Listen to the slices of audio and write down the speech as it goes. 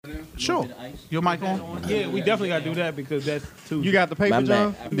Sure. Your mic on? Yeah, we definitely got to do that because that's too. You got the paper,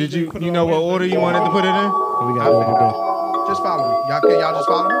 John? Did you know what order you wanted to put it in? We got to do that. Just follow me. Y'all just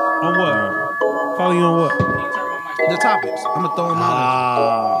follow me? On what? Follow you on what? The topics. I'm going to throw them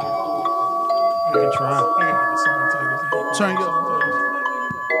out. I can try. Turn your...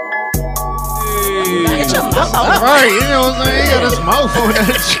 Right, you know what I'm saying? He got his mouth on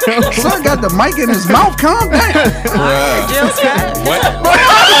that show. Son got the mic in his mouth. Calm down. What?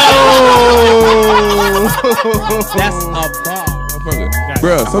 That's a bar.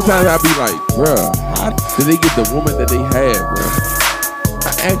 Bruh, sometimes I be like, bruh, how did they get the woman that they had, bruh?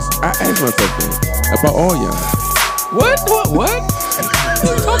 I ask myself that about all y'all. What? What are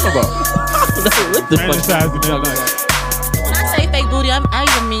you talking about? What the fuck? When I say fake booty, I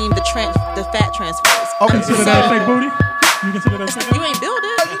even mean the fat transfers. Okay, Consider that fake booty? You consider that fake? You ain't build it.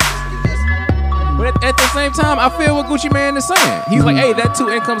 But at the same time, I feel what Gucci Man is saying. He's like, hey, that 2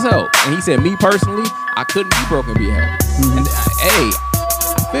 incomes help. And he said, me personally, I couldn't be broke and be happy. And hey, I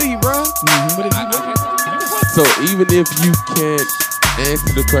feel you, bro. So even if you can't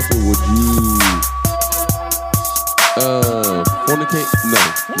answer the question, would you fornicate? No.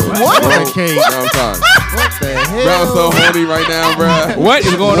 What? Fornicate? No, I'm sorry. What the hell? Bro, I'm so horny right now, bro. What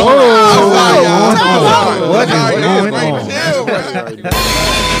is going on? What is going on?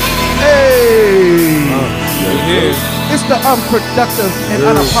 Hey! It's the Unproductive and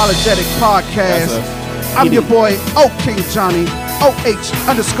Unapologetic Podcast. I'm your boy, O King Johnny,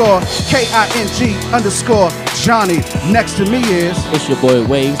 OH_KING_Johnny. Next to me is... It's your boy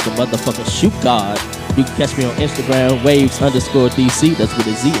Waves, the motherfucking shoot god. You can catch me on Instagram, Waves_DC. That's with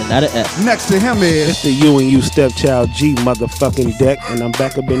a Z and not an S. Next to him is... It's the you and you stepchild G motherfucking deck, and I'm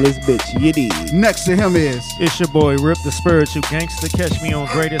back up in this bitch. Yiddy. Next to him is... It's your boy Rip the Spiritual Gangster. Catch me on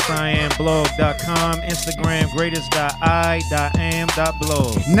greatestiamblog.com, Instagram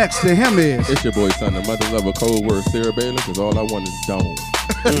greatest.i.am.blog. Next to him is... It's your boy, son, the mother lover, code word Sarah Bailey, because all I want is dome.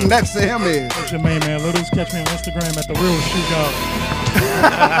 Next to him is... It's your main man Littles. Catch me on Instagram at the real shoot dog.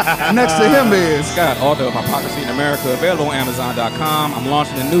 Next to him is... Scott, author of Hypocrisy in America, available on Amazon.com. I'm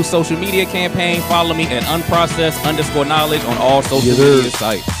launching a new social media campaign. Follow me at unprocessed_knowledge on all social media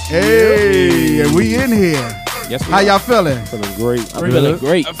sites. Hey, and we in here. Yes, How y'all feeling? Feeling great. I'm feeling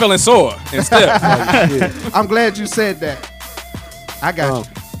great. I'm feeling sore and stiff. I'm glad you said that. I got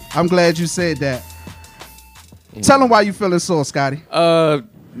you. I'm glad you said that. Tell them why you feeling sore, Scotty.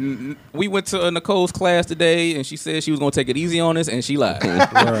 We went to Nicole's class today, and she said she was going to take it easy on us, and she lied.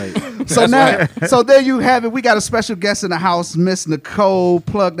 Right. So now, so there you have it. We got a special guest in the house, Miss Nicole.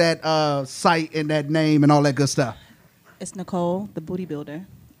 Plug that site and that name and all that good stuff. It's Nicole, the booty builder.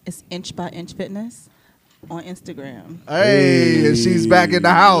 It's Inch by Inch Fitness on Instagram. Hey, and she's back in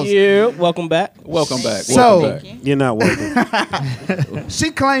the house. Yeah, welcome back. Welcome back. So- Welcome back. You're not welcome.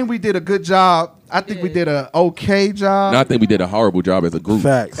 She claimed we did a good job. I think we did a okay job. No, I think we did a horrible job as a group.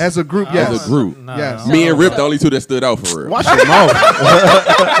 Facts. As a group, yes. As a group. Yes. Me and Rip, the only two that stood out for real. Watch your mouth.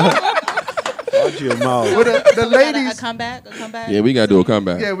 Watch your mouth. Well, the A ladies. comeback. Yeah, we got to do a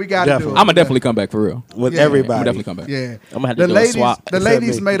comeback. Yeah, we got to do Definitely. it. I'm going to definitely come back for real. With Yeah. everybody. I'm going to definitely come back. Yeah. I'm going to have to do a ladies, swap. the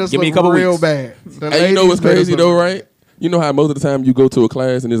ladies made us Give me a look couple real weeks. bad. The Hey, you know what's ladies made crazy us though, look- right? You know how most of the time you go to a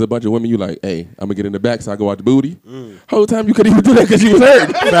class and there's a bunch of women, you like, hey, I'm gonna get in the back so I go out the booty. Whole time you couldn't even do that because you was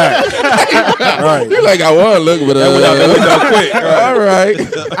hurt. Right. You're like, I want to look, but quick. All right.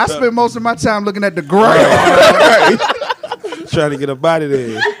 I spend most of my time looking at the ground. Trying to get up out of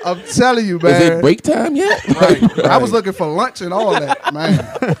there. I'm telling you, Is man. it break time yet? I was looking for lunch and all that,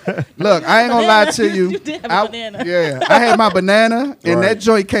 man. Look, I ain't gonna lie to you. You did have a banana. Yeah, I had my banana, and that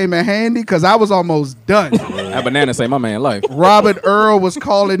joint came in handy because I was almost done. That banana saved my man life. Robert Earl was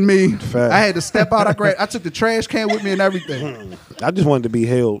calling me. Fact. I had to step out. I took the trash can with me and everything. I just wanted to be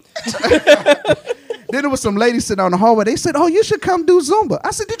held. Then there was some ladies sitting on the hallway. They said, "Oh, you should come do Zumba."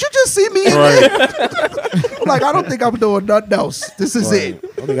 I said, "Did you just see me?" Right. I'm like, I don't think I'm doing nothing else. This is Right. it.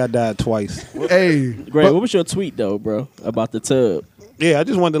 I think I died twice. Hey, Great. What was your tweet, though, bro, about the tub? Yeah, I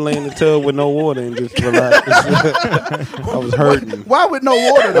just wanted to lay in the tub with no water and just relax. I was hurting. why with no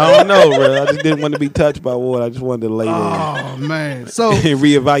water? Though? I don't know, bro. I just didn't want to be touched by water. I just wanted to lay there Oh man. So and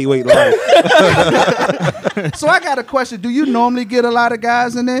reevaluate life. so I got a question. Do you normally get a lot of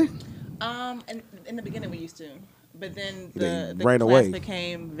guys in there? In the beginning we used to, but then the ran class away.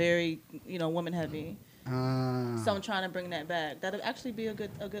 became very, woman heavy. So I'm trying to bring that back. That'll actually be a good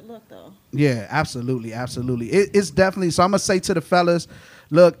look though. Yeah, absolutely, absolutely. It's definitely. So I'm gonna say to the fellas,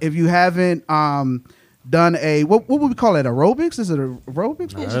 look, if you haven't done a what would we call it? Aerobics? Is it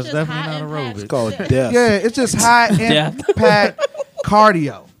aerobics? It's that's just definitely high not impact aerobics. It's called shit. death. Yeah, it's just high impact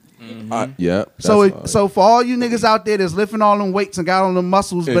cardio. Yeah. So for all you niggas out there that's lifting all them weights and got all them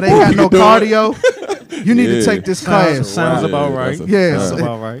muscles, but ain't got no cardio, you need to take this class. Sounds about right. Yeah, Sounds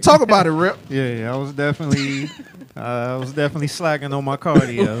about right. Talk about it, Rip. Yeah, I was definitely slacking on my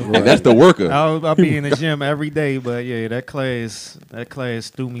cardio. And that's the worker. I'll be in the gym every day, but yeah, that class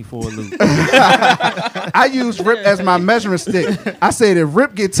threw me for a loop. I use Rip as my measuring stick. I said if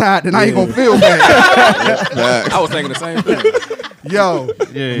Rip get tired, then I ain't gonna feel bad. I was thinking the same thing. Yo,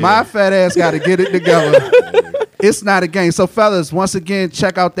 my fat ass got to get it together. It's not a game. So, fellas, once again,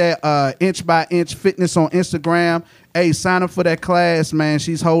 check out that Inch by Inch Fitness on Instagram. Hey, sign up for that class, man.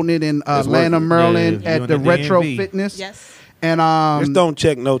 She's holding it in Atlanta, Maryland at the Retro Fitness. Yes. And just don't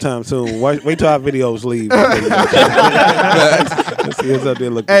check no time soon. Wait till our videos leave. Let's see us up there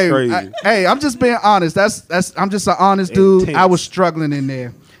looking crazy. Hey, I'm just being honest. I'm just an honest dude. I was struggling in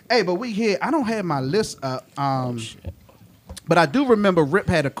there. Hey, but we here. I don't have my list up. But I do remember Rip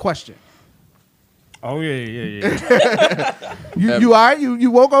had a question. Oh yeah. You all right?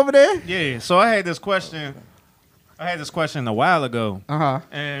 You woke over there? Yeah. So I had this question a while ago.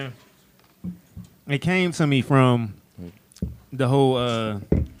 And it came to me from the whole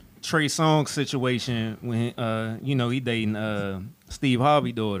Trey Songz situation when he dating Steve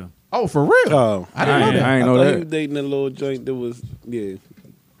Harvey's daughter. Oh, for real? Oh, I didn't know that. I ain't know thought that. he was dating a little joint that was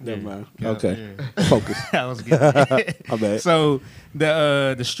Never mind. Okay. Yeah. Focus. I was good. My bad. So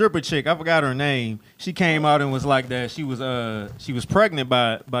the stripper chick, I forgot her name. She came out and was like that. She was pregnant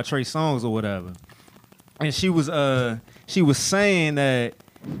by Trey Songz or whatever, and she was saying that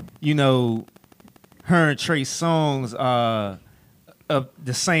her and Trey Songz are of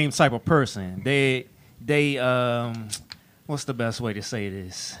the same type of person. They what's the best way to say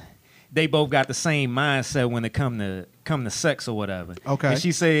this? They both got the same mindset when it come to sex or whatever. Okay. And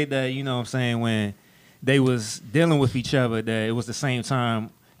she said that, you know what I'm saying, when they was dealing with each other, that it was the same time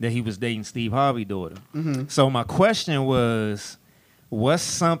that he was dating Steve Harvey's daughter. Mm-hmm. So my question was, what's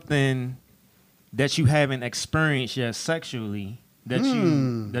something that you haven't experienced yet sexually that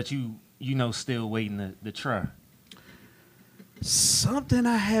you still waiting to try? Something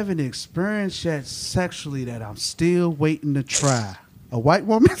I haven't experienced yet sexually that I'm still waiting to try. A white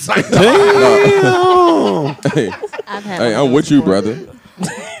woman? Damn. Hey, I'm with you, brother.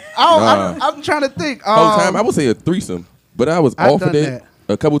 I'm trying to think. Whole time I would say a threesome, but I was offered it that.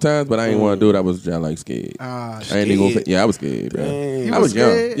 a couple times, but I ain't want to do it. I was just like scared. I ain't even gonna say, yeah, I was scared, bro. You I was young.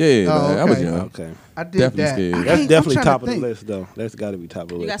 scared? Yeah, Oh, man, I was okay. young. Okay. I did Definitely that. scared. That's definitely I'm trying top to of the think. list, though. That's got to be top of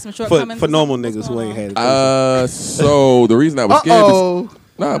the list. You got some shortcomings for normal or something? niggas who ain't had it. So the reason I was scared was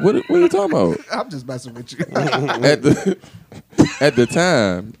what are you talking about? I'm just messing with you. At the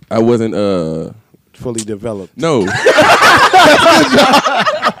time, I wasn't fully developed. No.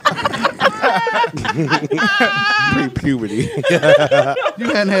 Pre-puberty. You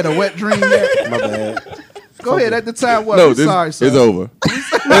hadn't had a wet dream yet? My bad. Go ahead. At the time, what? No, Sorry, sir. it's over.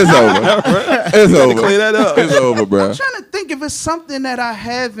 It's over. It's over. Clear that up. It's over, bro. I'm trying to think if it's something that I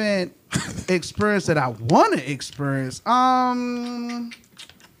haven't experienced that I want to experience. I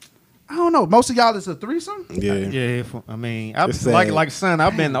don't know. Most of y'all is a threesome? Yeah. Yeah, I mean, It's sad. like son,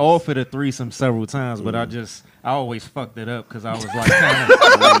 I've been offered a threesome several times, but I always fucked it up because I was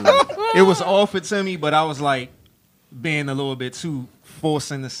like, it was offered to me, but I was like being a little bit too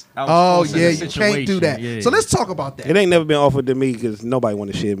forcing this. Oh yeah, you can't do that. Yeah. So let's talk about that. It ain't never been offered to me because nobody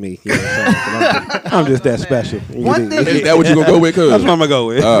want to share me. You know what I'm saying? I'm just that special. One thing- Is that what you gonna go with? That's what I'm gonna go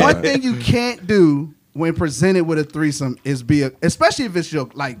with. One thing you can't do when presented with a threesome is especially if it's your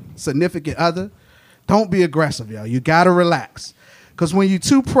like significant other, don't be aggressive, yo. You gotta relax, because when you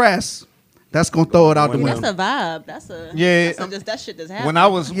too pressed, that's gonna throw it out the That's window. a vibe. That shit just happened. When I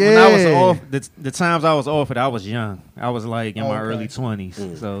was off, the times I was offered, I was young. I was like in my early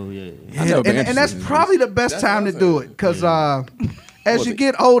 20s. So yeah. Yeah, and that's probably the best time to do it, because as you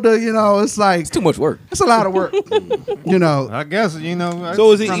get older, it's like It's too much work. it's a lot of work. I guess So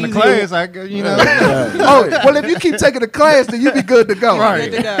is it from the easier- class, Oh well, if you keep taking the class, then you be good to go. Right.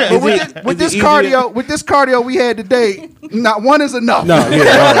 Good to go. But with is this it cardio we had today, not one is enough. No,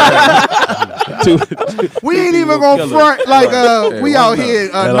 yeah. We ain't even gonna front like we out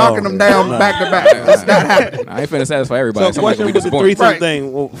here knocking them down back to back. That's not happening. I ain't finna satisfy everybody. So, Somebody question gonna be with the disappointed.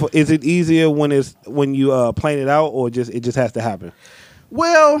 threesome Right. thing: is it easier when you plan it out, or it just has to happen?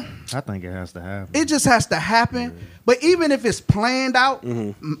 Well, I think it has to happen. it just has to happen. But even if it's planned out,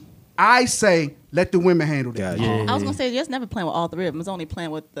 I say let the women handle that. Gotcha. Yeah. I was gonna say just never playing with all three of them. It's only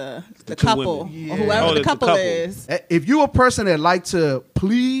playing with the two couple women. or whoever Oh, the the couple couple. is. If you a person that like to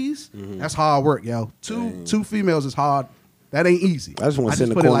please, that's hard work, yo. Two females is hard. That ain't easy. I just want to sit in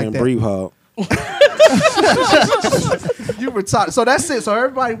the put it corner like and that. breathe hard. You retarded. So that's it. So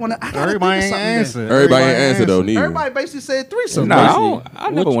everybody want to. Everybody ain't answer. Everybody ain't answer though. Neither. Everybody basically said threesome. Nah, I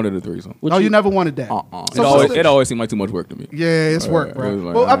never wanted a threesome. Oh, you never wanted that. It always seemed like too much work to me. Yeah, it's work, bro.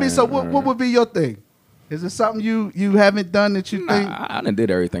 Like, well, I mean, so what would be your thing? Is it something you haven't done that you think? I done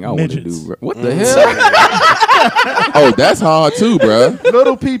did everything I wanted to do. Bro. What the hell? Oh, that's hard too, bro.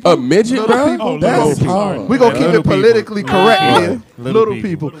 Little people. A midget, little bro. people. That's hard. We gonna keep it politically correct here. Little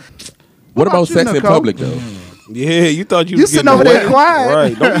people. What about you, sex in Nicole? public though? Yeah, you thought you You was sitting getting over there away. quiet.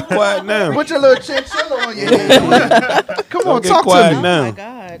 Right, don't be quiet now. Put your little chinchilla on your head. Come on, Don't get talk quiet to me. now. Oh my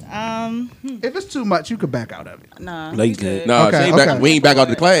God. If it's too much, you could back out of it. Nah. No, you we can't. good. Nah, Okay, she ain't okay. back, we ain't back out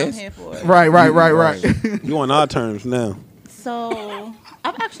the I'm class. here for it. Right. You on our terms now. So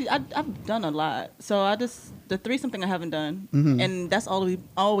I've done a lot. So the threesome thing I haven't done, and that's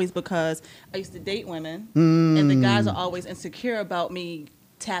always because I used to date women, and the guys are always insecure about me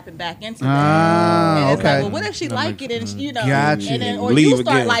tapping back into them. And it's okay. like, well, what if she like it and Gotcha. and then or Leave you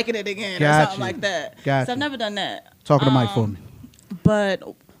start again. liking it again or Gotcha. something like that. Gotcha. So I've never done that. Talk to the mic for me. But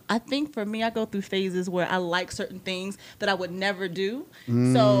I think for me, I go through phases where I like certain things that I would never do.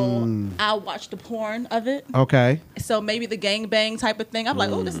 So I watch the porn of it. Okay. So maybe the gangbang type of thing. I'm like,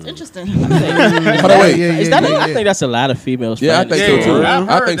 oh, this is interesting. Hold on, wait. Is that? I think that's a lot of females. Yeah, I think so too.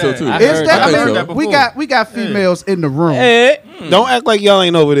 I think so too. Is that? I think I mean, so. we got females in the room. Don't act like y'all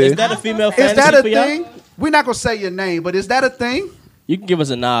ain't over there. Is that a female Is fantasy that a for y'all? thing? We're not gonna say your name, but is that a thing? You can give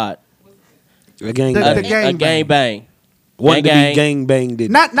us a nod. A gang The bang. gang A gang bang. What to be gang. gang banged?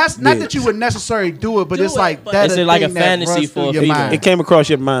 Not that you would necessarily do it, but Do it's it, like but- that. Is a it like a thing that fantasy runs through for a your female? mind. It came across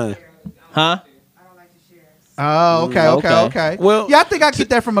your mind. Huh? Oh, okay. Okay. Well, yeah, I think I get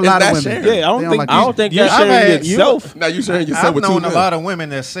that from a is lot of that women. sharing? Yeah, I don't think I don't think you're that- sharing I've had- yourself. Now you sharing yourself I've with two known a men. lot of women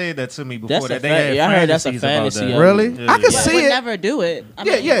that said that to me before That's a that they fa- had yeah, I heard that's a fantasies about fantasy that. of- Really? Yeah. I can But I see would it. never do it. I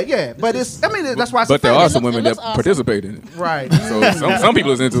mean, Yeah. But it's. I mean, that's why. It's But there a are fantasy. some women looks that awesome. participate in it. Right. So some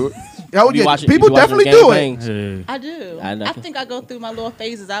people is into it. Oh You yeah. watching- People you watching definitely do it. gangbangs? I do. I know. I think I go through my little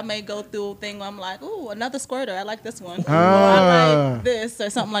phases. I may go through a thing where I'm like, ooh, another squirter. I like this one. Or I like this or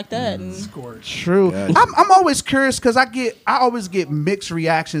something like that. And True. I'm always curious because I always get mixed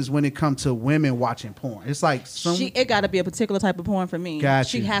reactions when it comes to women watching porn. It's like it got to be a particular type of porn for me. Got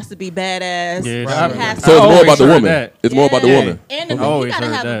She you. has to be badass. Yeah, She right. has to So it's more always about the heard woman. that. It's more about the Yeah. woman. And I've he always gotta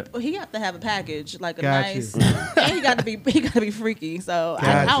heard have he got to have a package, like a Got nice, you. and he got to be freaky. So I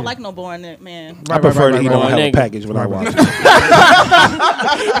Got don't you. like no boring man. I prefer that he don't right. have a Nigga. package when I watch it.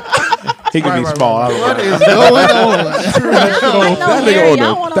 He can be small. What is going on? That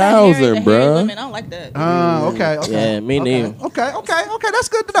nigga on 1,000, bruh. I don't like that. Okay. Yeah, me neither. Okay. That's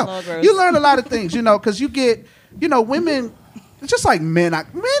good to know. Little gross. You learn a lot of things, because you get, women. It's just like men. Men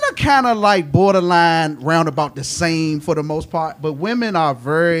are kind of like borderline roundabout the same for the most part, but women are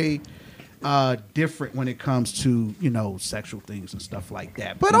very different when it comes to sexual things and stuff like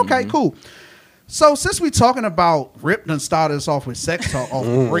that. But okay, cool. So since we're talking about Rip done started us off with sex talk off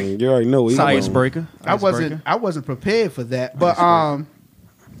the break, You already know. It's an icebreaker. I wasn't prepared for that. But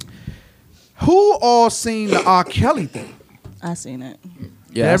who all seen the R. Kelly thing? I seen it.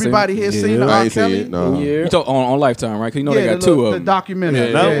 Yeah, Everybody here seen the I R. ain't seen Kelly? it. No. You talk on Lifetime, right? Because you know they got two of the them.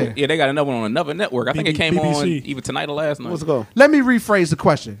 documentary. Yeah, Yeah. they got another one on another network. I think it came on BBC. either tonight or last night. Let's go. Let me rephrase the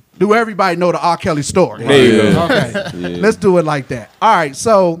question. Do everybody know the R. Kelly story? There you go. Okay. Let's do it like that. All right.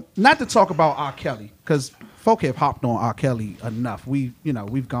 So not to talk about R. Kelly, because folk have hopped on R. Kelly enough. We've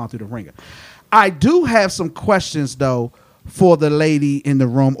gone through the ringer. I do have some questions though for the lady in the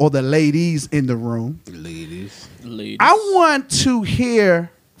room or the ladies in the room. Ladies. I want to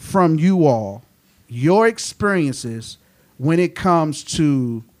hear from you all your experiences when it comes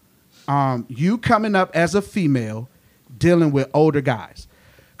to you coming up as a female dealing with older guys.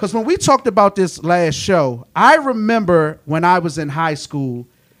 Because when we talked about this last show, I remember when I was in high school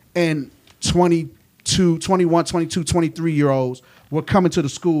and 22, 21, 22, 23-year-olds were coming to the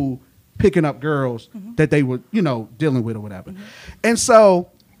school picking up girls that they were, dealing with or whatever. And so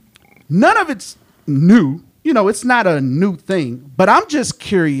none of it's new. It's not a new thing. But I'm just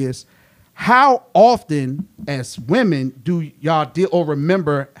curious, how often as women do y'all deal or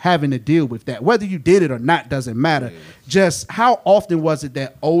remember having to deal with that? Whether you did it or not doesn't matter. Just how often was it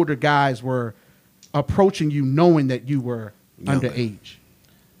that older guys were approaching you knowing that you were underage?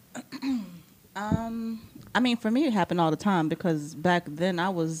 I mean, for me, it happened all the time because back then I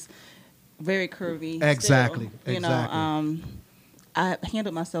was very curvy. Exactly. Still, Exactly. I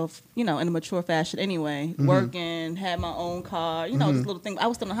handled myself, in a mature fashion anyway. Working, had my own car, this little thing. I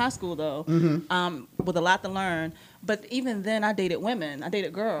was still in high school though, with a lot to learn. But even then, I dated women. I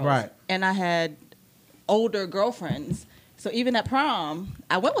dated girls, Right. And I had older girlfriends. So even at prom,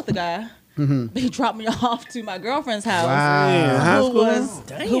 I went with the guy. He dropped me off to my girlfriend's house. Wow.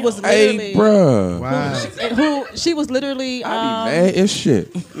 Who was Hey, literally bruh. Wow. she was literally Mad as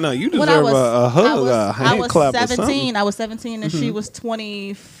shit. No, you when deserve a hug, a I hand was clap or 17. something. I was 17 and she was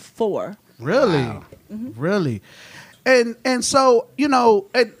 24. Really? Really? And so, you know,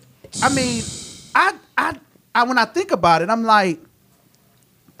 I mean, I when I think about it, I'm like,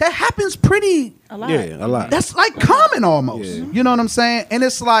 that happens pretty A lot. Yeah, a lot. that's like common almost. Yeah. You know what I'm saying? And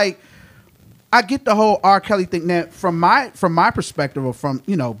it's like I get the whole R. Kelly thing that from my perspective or from,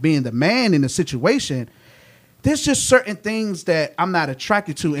 you know, being the man in the situation, there's just certain things that I'm not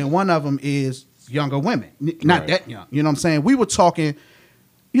attracted to, and one of them is younger women. Not that young. You know what I'm saying? We were talking,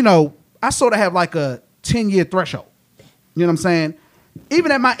 you know, I sort of have like a 10-year threshold. You know what I'm saying?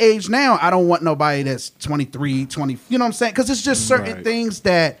 Even at my age now, I don't want nobody that's 23, 20, you know what I'm saying? Because it's just certain things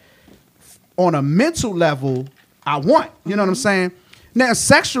that on a mental level, I want. You know what I'm saying? Now,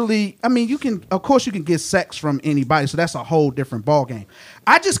 sexually, I mean, of course you can get sex from anybody, so that's a whole different ballgame.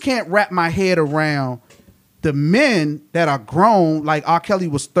 I just can't wrap my head around the men that are grown, like R. Kelly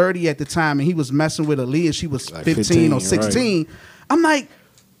was 30 at the time, and he was messing with Aaliyah, she was Like 15 or 16. Right. I'm like,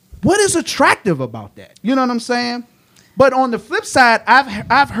 what is attractive about that? You know what I'm saying? But on the flip side,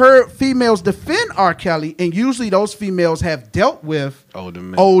 I've heard females defend R. Kelly, and usually those females have dealt with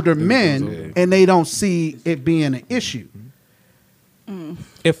older men, and they don't see it being an issue.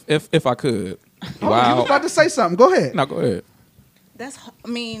 If I could. Oh, you was about to say something. Go ahead. No, go ahead. I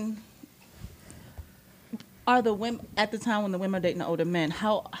mean, are the women at the time when the women are dating older men?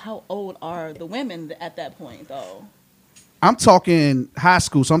 How old are the women at that point, though? I'm talking high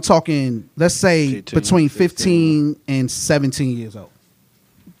school, so I'm talking, let's say, 15, between 15 and 17 years old.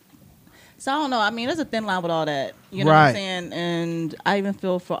 So I don't know. I mean, there's a thin line with all that. You know what I'm saying? And I even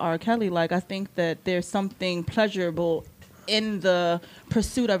feel for R. Kelly, like, I think that there's something pleasurable in the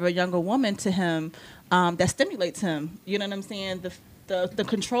pursuit of a younger woman to him that stimulates him. You know what I'm saying? The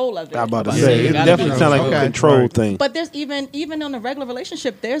control of it. I'm about to say, it definitely sounds like a control thing. But there's even on a regular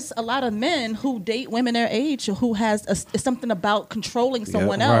relationship, there's a lot of men who date women their age who has something about controlling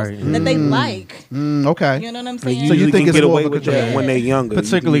someone else that they like. Okay. You know what I'm saying? So you think it's get more away of a with that when they're younger,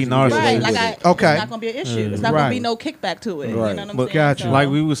 particularly narcissists. Right, like Okay. it's not gonna be an issue. It's not gonna be Right. no kickback to it. You know what I'm But saying? gotcha. So- Like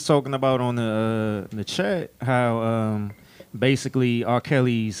we was talking about on the chat, how basically R.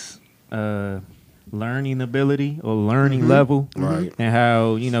 Kelly's learning ability or learning level, Right. and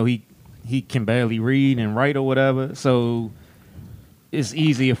how, you know, he can barely read and write or whatever, so it's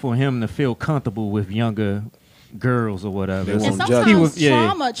easier for him to feel comfortable with younger girls or whatever. They And won't sometimes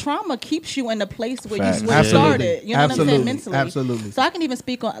judge. trauma keeps you in a place where Facts. you started. You know what I'm Absolutely. saying? Mentally. Absolutely. So I can even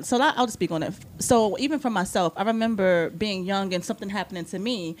speak on. So I'll just speak on it. So even for myself, I remember being young and something happening to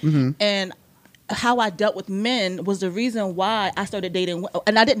me, and how I dealt with men was the reason why I started dating.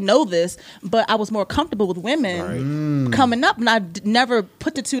 And I didn't know this, but I was more comfortable with women coming up, and I never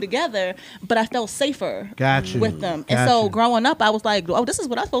put the two together. But I felt safer with them. And so growing up, I was like, "Oh, this is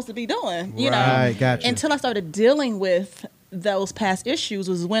what I'm supposed to be doing." You know, gotcha. until I started dealing with those past issues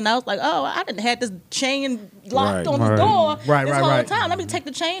was when I was like, oh, I didn't have this chain locked on the door this whole time. Let me take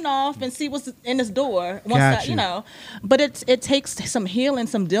the chain off and see what's in this door. Once you know, but it takes some healing,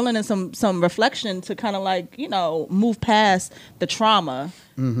 some dealing, and some reflection to kind of like, you know, move past the trauma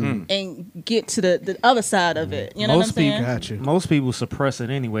and get to the other side of it. You know what I'm saying? Most people suppress it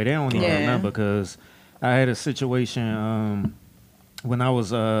anyway. They don't even remember, because I had a situation when I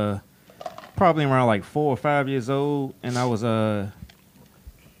was probably around like 4 or 5 years old, and I was going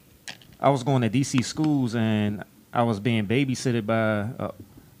to DC schools, and I was being babysitted by a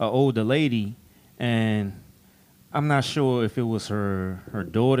older lady, and I'm not sure if it was her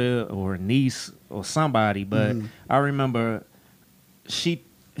daughter or her niece or somebody, but I remember she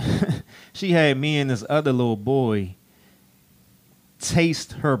she had me and this other little boy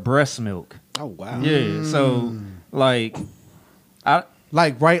taste her breast milk. Oh wow! Yeah, so like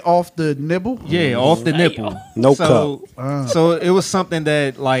Like right off the nibble? Yeah, off the nipple. No cup. Ah. So it was something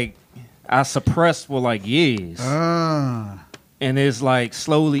that like I suppressed for like years. And it's like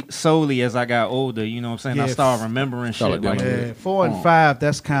slowly as I got older, you know what I'm saying, I started remembering shit like that. 4 and 5,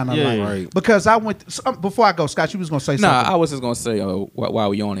 that's kind of like because I went before I go, Scott, you was gonna say something. I was just gonna say while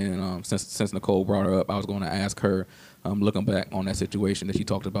we on it, and since Nicole brought her up, I was gonna ask her, looking back on that situation that she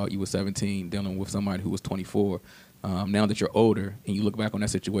talked about, you were 17 dealing with somebody who was 24. Now that you're older and you look back on that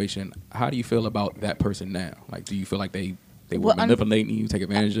situation, how do you feel about that person now? Like, do you feel like they were manipulating you, take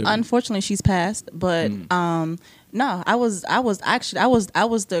advantage of you? Unfortunately, she's passed, but no, I was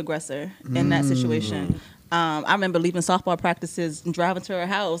the aggressor in that situation. I remember leaving softball practices and driving to her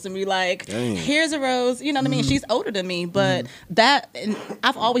house and be like, "Here's a rose," you know what I mean? She's older than me, but and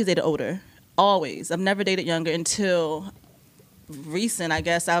I've always dated older. always. I've never dated younger until recent. I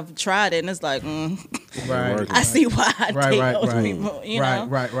guess I've tried it, and it's like, I see why I date those people. You know?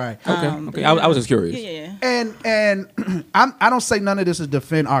 Right. Okay. I was just curious. Yeah. And I don't say none of this to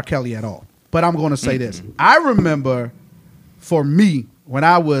defend R. Kelly at all, but I'm going to say this. I remember, for me, when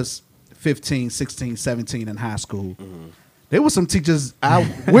I was 15, 16, 17 in high school, there were some teachers I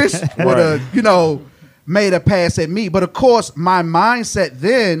wish would have, made a pass at me. But of course, my mindset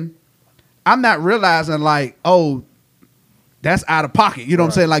then, I'm not realizing like, oh, that's out of pocket. You know what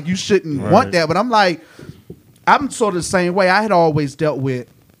I'm saying? Like, you shouldn't want that. But I'm like, I'm sort of the same way. I had always dealt with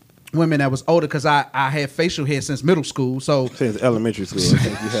women that was older because I had facial hair since middle school. So since elementary school. I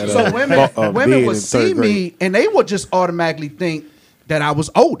think you had so women would see me and they would just automatically think that I was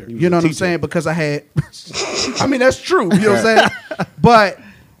older. You know what I'm saying? Because I had, I mean, that's true. You know what I'm saying? But,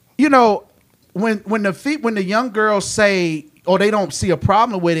 when the young girls say, or they don't see a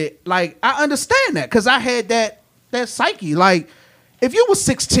problem with it, like, I understand that because I had that psyche. Like, if you was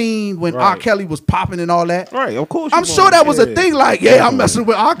 16 when R. Kelly was popping and all that, right? Of course, I'm sure that was a thing. Like, I'm messing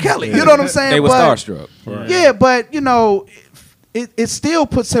with R. Kelly. You know what I'm saying? They were starstruck. Right. Yeah, but it still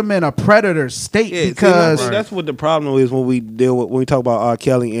puts him in a predator state because that's what the problem is when we talk about R.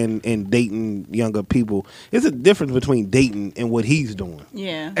 Kelly and dating younger people. It's a difference between dating and what he's doing.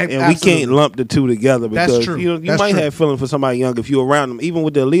 Yeah, and we can't lump the two together because that's true. You might have feelings for somebody younger if you're around them. Even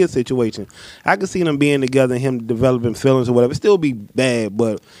with the Aaliyah situation, I could see them being together and him developing feelings or whatever. It still be bad,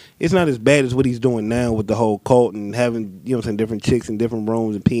 but it's not as bad as what he's doing now with the whole cult and having different chicks in different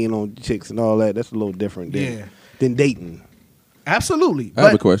rooms and peeing on chicks and all that. That's a little different than dating. Absolutely. I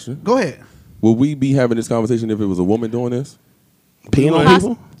have a question. Go ahead. Will we be having this conversation if it was a woman doing this? Peeing on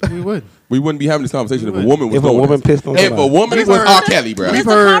people? We would. We wouldn't be having this conversation if a woman was doing this. Pissed on If a woman was R. Kelly, bro. But it's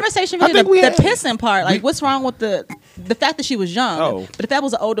the conversation really, the pissing part. Like, what's wrong with the fact that she was young? Oh. But if that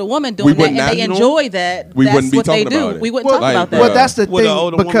was an older woman doing that and they enjoy that, we that's wouldn't be what they talking do. about it. We wouldn't talk about that. Well, that's the With an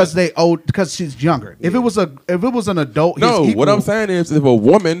thing older because she's younger. If it was an adult, No, what I'm saying is if a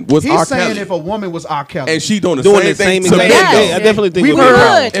woman was R. he's saying Kelly if a woman was R. Kelly and she doing the Doing same the thing same to exact men, thing, I definitely think We it would be a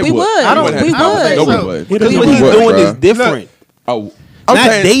problem. would. We would. I don't think so. No, we would. Because what he's doing is different. Oh, Not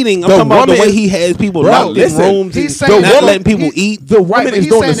dating. I'm talking about the way he has people locked in rooms and not letting people eat. The woman is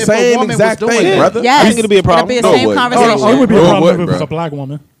doing the same exact thing, brother. Yes. I think it'd be a problem. It'd be the same conversation. It would be a No, it problem if wouldn't, it was bro. a black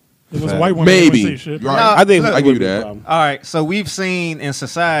woman. If it was a white woman, Maybe. they would say shit. Right. I think I give you that. All right, so we've seen in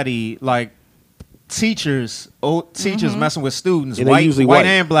society like teachers messing with students, And they usually white.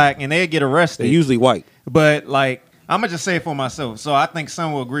 and black, and they get arrested. They're usually white. But like, I'm gonna just say it for myself. So I think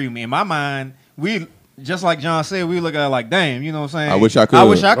some will agree with me. In my mind, we just like John said, we look at it like, damn, you know what I'm saying? I wish I could. I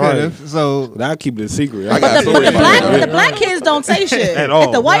wish I could have. So But I'll keep it a secret. I got But the black kids don't say shit. At all.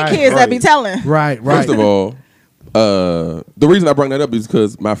 It's the white kids that be telling. Right. First of all, the reason I brought that up is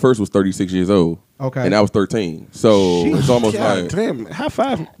because my first was 36 years old. Okay. And I was 13. So it's almost God like damn, high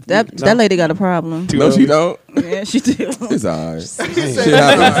five. That lady got a problem. no, she don't. Yeah, she do. It's all right. Shit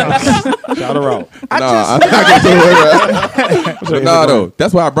happens. Shout her out. I'm not gonna do it. But nah, though,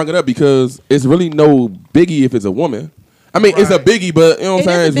 that's why I bring it up because it's really no biggie if it's a woman. I mean, it's a biggie, but you know what I'm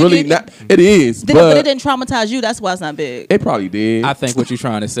saying? It is It's a really biggie. not. It is, But it didn't traumatize you. That's why it's not big. it probably did. I think what you're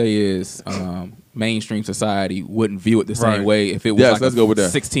trying to say is mainstream society wouldn't view it the same Right. way if it was Yes, like let's a go with that.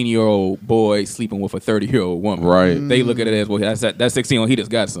 16-year-old boy sleeping with a 30-year-old woman. Right. They look at it as, well, that's 16, he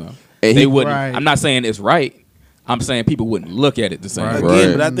just got some. And They he- wouldn't. Right. I'm not saying it's right. I'm saying people wouldn't look at it the same Again, way.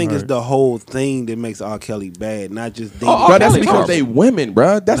 Right. but I think it's the whole thing that makes R. Kelly bad, not just dating. Bro, that's Kelly's because horrible. they women,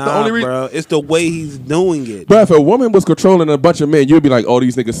 bro. That's the only reason. Bro, it's the way he's doing it. Bro, if a woman was controlling a bunch of men, you'd be like, "Oh,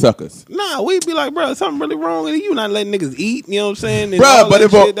 these niggas suckers." Nah, we'd be like, bro, something really wrong with you not letting niggas eat. You know what I'm saying? And Bro, all but that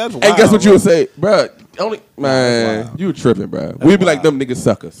if shit, that's and guess wild, what you bro. would say, bro? Only man, wild. you tripping, bro. We'd be like, them niggas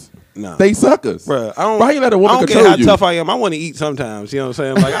suckers. Nah. They suckers, Bro, I don't. Why you let a I woman don't care control how you? tough I am. I want to eat sometimes. You know what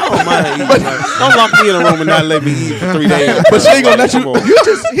I'm saying? Like I don't mind eating. Like, don't lock me in a room and not let me eat for 3 days. But she ain't gonna let you. Come on.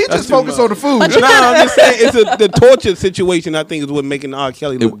 He just focused on the food. But No, I'm just saying it's the torture situation. I think is what making R.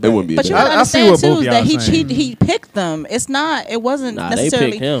 Kelly It, look it bad. wouldn't be. But you bad. gotta I see understand what both too is y'all that saying. he picked them. It wasn't Nah, they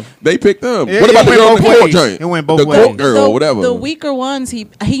necessarily picked him. They picked them. It- What about it the went girl in both the court ways. joint? It went both the ways. court girl or whatever. The weaker ones,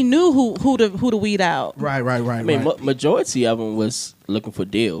 he knew who to weed out. Right. I mean, majority of them was looking for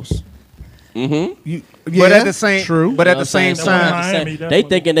deals. But at the same true. But You at know the same what I'm saying? time, Miami, They definitely.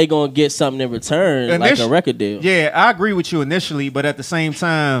 thinking they gonna get something in return, like a Initi- record deal. yeah, I agree with you initially, but at the same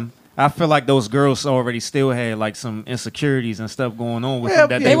time, I feel like those girls already still had like some insecurities and stuff going on with Yeah, them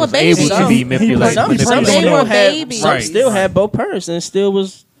that yeah. they They were was able babies. to be manipulated. Some They were still had, babies. some Right. still had both parents and still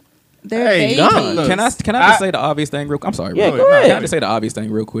was. They're Hey, babies. God. Can I just say the obvious thing real quick? I'm sorry. Yeah, bro. go ahead. Can I just say the obvious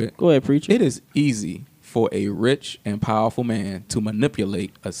thing real quick? Go ahead, preacher. It is easy for a rich and powerful man to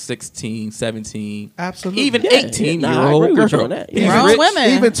manipulate a 16, 17, Absolutely. even Yeah, 18-year-old I agree with you girl? on that. He's Grown rich. women.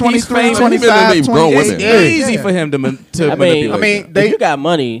 Even 23, famous. 25, Even grown 28. women. It's easy Yeah. for him to I manipulate. mean, if you got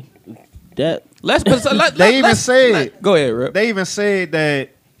money, that They even said Go ahead, Rip. they even said that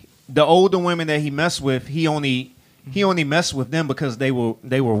the older women that he messed with, he only messed with them because they were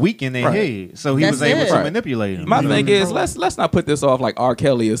weak in their head, so he That's was able it. to Right. manipulate them. My thing is, let's not put this off like R.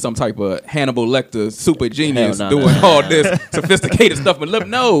 Kelly is some type of Hannibal Lecter super genius doing all this sophisticated stuff. But look,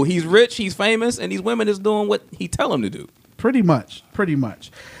 no, he's rich, he's famous, and these women is doing what he tell them to do. Pretty much.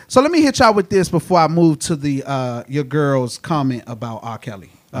 So let me hit y'all with this before I move to the your girl's comment about R. Kelly.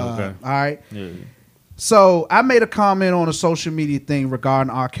 Okay. All right. Yeah. So I made a comment on a social media thing regarding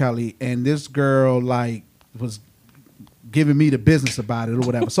R. Kelly, and this girl was giving me the business about it or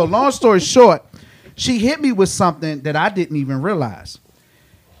whatever. So long story short, she hit me with something that I didn't even realize.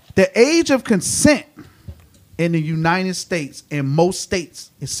 The age of consent in the United States, in most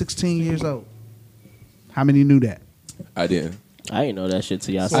states, is 16 years old. How many knew that? I didn't. I ain't know that shit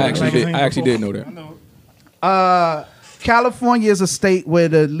till y'all I said I actually did know that. California is a state where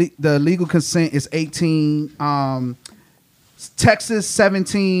the legal consent is 18. Texas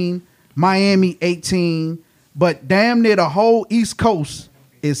 17. Miami 18. But damn near the whole East Coast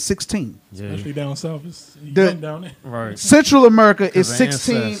is 16. Especially down south. It's The- young down there. Right. Central America is of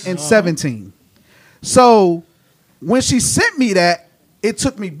 16 incest. and 17. So when she sent me that, it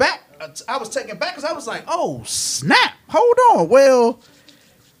took me back. I was taken back because I was like, oh, snap. Hold on. Well,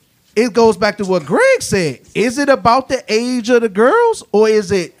 it goes back to what Greg said. Is it about the age of the girls or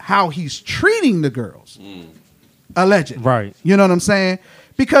is it how he's treating the girls? Allegedly. Right. You know what I'm saying?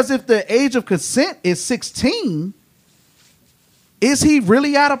 Because if the age of consent is 16, is he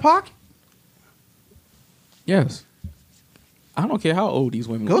really out of pocket? Yes. I don't care how old these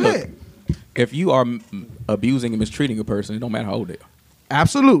women Go look. ahead. If you are abusing and mistreating a person, it don't matter how old they are.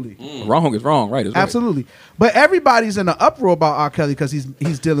 Absolutely. Wrong is wrong, right is right. Absolutely. But everybody's in an uproar about R. Kelly because he's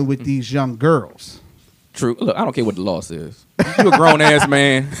dealing with these young girls. True. Look, I don't care what the law says. You a grown ass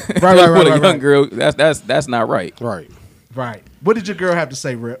man, Right, with a young right. girl. That's not right. Right. Right. What did your girl have to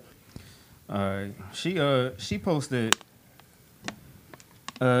say, Rip? She posted.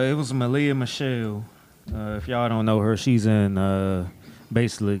 It was Malia Michelle. If y'all don't know her, she's in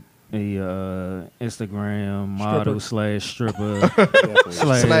basically a Instagram model slash stripper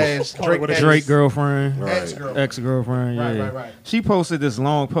Slash Drake girlfriend, Ex-girlfriend. ex-girlfriend. Yeah. Right. She posted this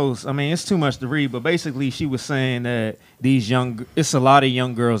long post. I mean, it's too much to read, but basically she was saying that it's a lot of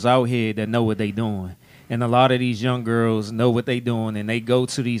young girls out here that know what they doing. And a lot of these young girls know what they doing, and they go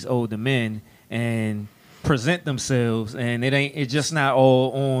to these older men and present themselves, and it's just not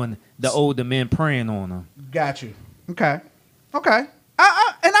all on the older men preying on them. Got you. Okay.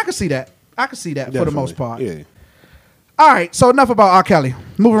 And I can see that. For the Definitely. most part. Yeah. All right. So enough about R. Kelly.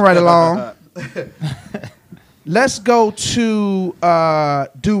 Moving right along. Let's go to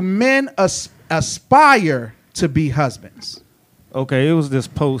do men aspire to be husbands? Okay, it was this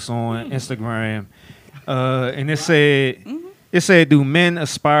post on Instagram, and it said, "Do men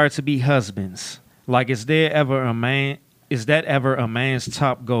aspire to be husbands? Like, is that ever a man's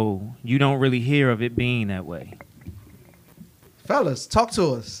top goal? You don't really hear of it being that way." Fellas, talk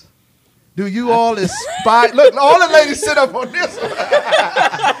to us. Do you all aspire? Look, all the ladies sit up on this one.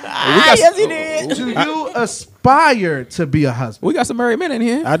 Yes, he did. Do you aspire to be a husband? We got some married men in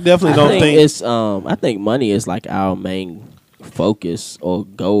here. I definitely I don't think think. it's I think money is like our main focus or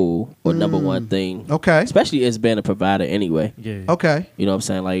goal or number one thing. Okay. Especially as being a provider anyway. Yeah. Okay. You know what I'm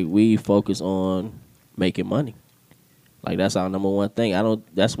saying? Like we focus on making money. Like that's our number one thing.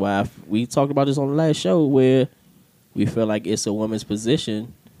 That's why we talked about this on the last show where we feel like it's a woman's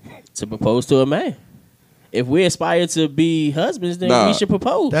position to propose to a man. If we aspire to be husbands, then we should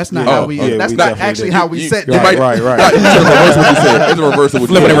propose. That's not Yeah. how we. Oh, yeah, that's we not definitely actually did. how we said you that. might- Right. It's a reverse of what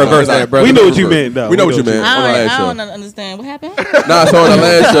you Flipping said. in reverse that, bro. We know what you meant, though. We know what you meant. On the last I show. don't understand what happened. Nah, so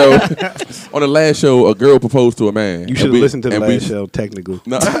on the last show, a girl proposed to a man. You should have And we- listened to the and we- last show, technically.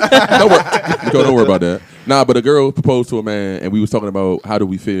 Nah, don't worry about that. Nah, but a girl proposed to a man, and we was talking about how do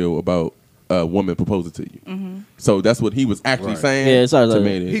we feel about a woman proposing to you. So that's what he was actually saying. Yeah, it's always to like-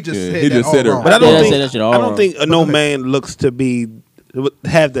 me. He just Yeah, said he that just all said her. wrong. But I Yeah, don't I think said that shit all I don't wrong. think no man looks to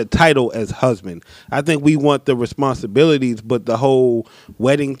have the title as husband. I think we want the responsibilities, but the whole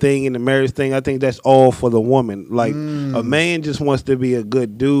wedding thing and the marriage thing, I think that's all for the woman. Like a man just wants to be a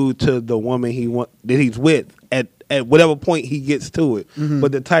good dude to the woman that he's with at whatever point he gets to it.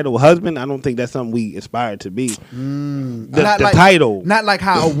 But the title husband, I don't think that's something we aspire to be. The title Not like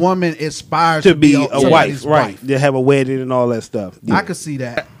how a woman aspires to be a somebody's wife, right? To have a wedding and all that stuff. I could see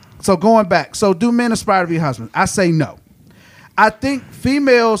that. So going back, so do men aspire to be husbands? I say no. I think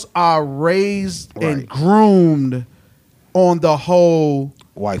females are raised and groomed on the whole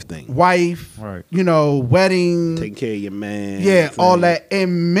wife thing. Right. Wedding. Taking care of your man. Yeah, all that.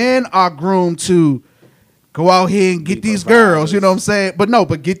 And men are groomed to go out here and get these girls, you know what I'm saying? But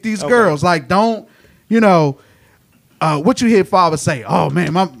get these girls. Like, don't, what you hear father say, oh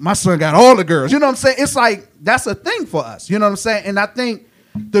man, my son got all the girls. You know what I'm saying? It's like, that's a thing for us. You know what I'm saying? And I think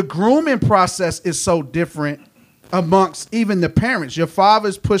the grooming process is so different amongst even the parents. Your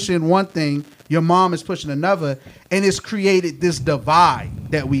father's pushing one thing, your mom is pushing another, and it's created this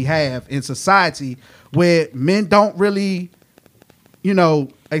divide that we have in society where men don't really,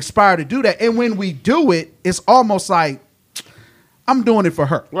 aspire to do that. And when we do it, it's almost like, I'm doing it for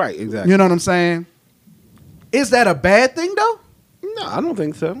her. Right, exactly. You know what I'm saying? Is that a bad thing, though? No, I don't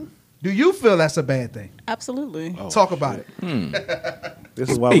think so. Do you feel that's a bad thing? Absolutely. Talk about it. This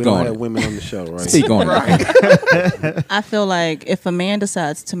is why we don't have women on the show, right? Speak on it. I feel like if a man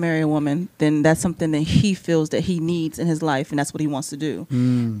decides to marry a woman, then that's something that he feels that he needs in his life, and that's what he wants to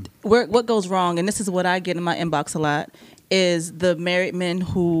do. What goes wrong, and this is what I get in my inbox a lot, is the married men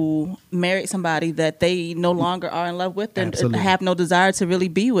who married somebody that they no longer are in love with and have no desire to really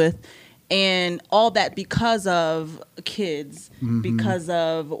be with. And all that because of kids, because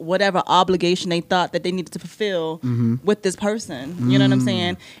of whatever obligation they thought that they needed to fulfill with this person. You know what I'm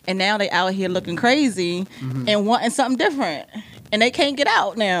saying? And now they out here looking crazy and wanting something different. And they can't get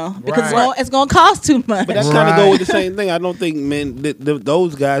out now because it's going to cost too much. But that kind of go with the same thing. I don't think men,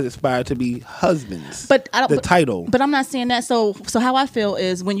 those guys aspire to be husbands. But I don't, the title. But I'm not saying that. So how I feel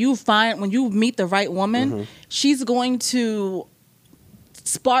is when you meet the right woman, she's going to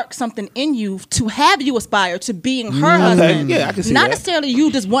spark something in you to have you aspire to being her husband. Yeah, I can see Not that. necessarily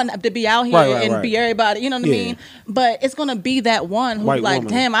you just wanting to be out here and be everybody, you know what I mean? But it's gonna be that one who's like,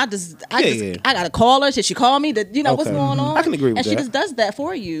 woman. Damn, I gotta call her. Should she call me? What's going on? I can agree with and that. she just does that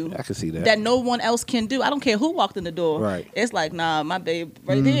for you. I can see that. That no one else can do. I don't care who walked in the door. Right. It's like, nah, my babe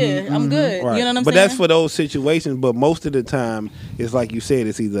right there. I'm good. Right. You know what I'm saying? But that's for those situations. But most of the time, it's like you said,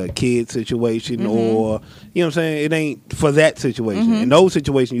 it's either a kid situation or, you know what I'm saying? It ain't for that situation. And those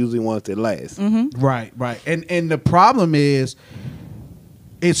situations usually ones that last. Right. And the problem is,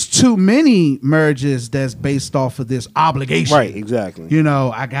 it's too many marriages that's based off of this obligation. Right, exactly.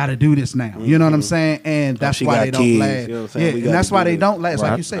 I got to do this now. You know what I'm saying? And that's why they don't last. You know what I'm saying? And that's why they don't last. Right.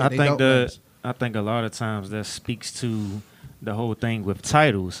 Like you said, I think a lot of times that speaks to the whole thing with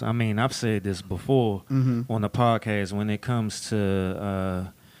titles. I mean, I've said this before on the podcast when it comes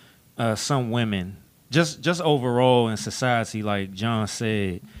to some women, just overall in society, like John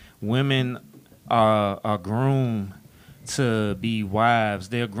said, women are groomed to be wives.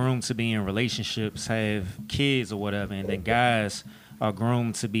 They're groomed to be in relationships, have kids or whatever, and then guys are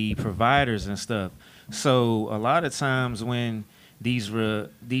groomed to be providers and stuff. So a lot of times when these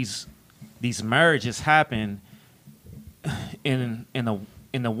marriages happen, in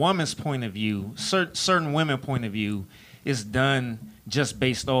the woman's point of view, certain women's point of view, is done just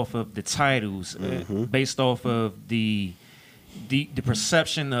based off of the titles, based off of the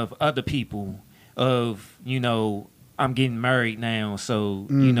perception of other people of, I'm getting married now, so,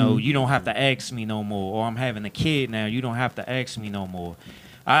 you don't have to ask me no more, or I'm having a kid now, you don't have to ask me no more.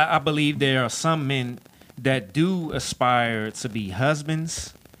 I believe there are some men that do aspire to be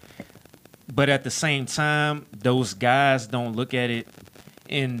husbands, but at the same time, those guys don't look at it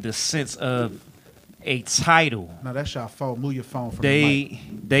in the sense of a title. No, that's your phone. Move your phone from the mic.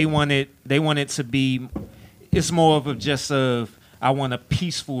 They want it to be. It's more of I want a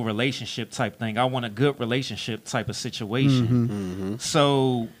peaceful relationship type thing. I want a good relationship type of situation.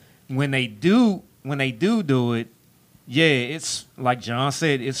 So when they do it, yeah, it's like John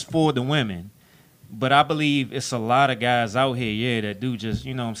said, it's for the women. But I believe it's a lot of guys out here, yeah, that do just,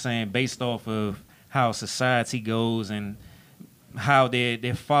 based off of how society goes and how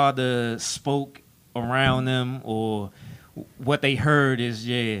their father spoke around them, or what they heard is,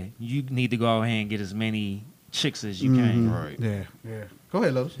 yeah, you need to go out here and get as many chicks as you can. Right. Yeah. Go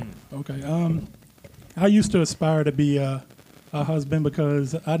ahead, Lowe's. Okay. I used to aspire to be a husband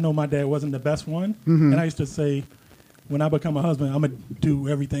because I know my dad wasn't the best one, and I used to say, when I become a husband, I'm gonna do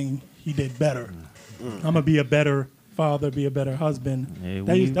everything he did better. I'm gonna be a better father, be a better husband.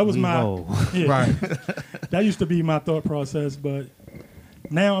 Yeah, that was my Right. That used to be my thought process, but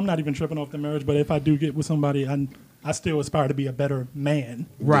now I'm not even tripping off the marriage. But if I do get with somebody, I still aspire to be a better man,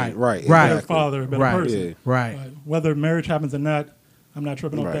 Right. a better father, a better Right. person. Yeah. Right. Whether marriage happens or not, I'm not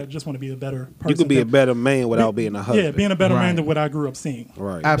tripping off Right. that. Just want to be a better person. You could be a better man without being a husband. Yeah, being a better Right. man than what I grew up seeing.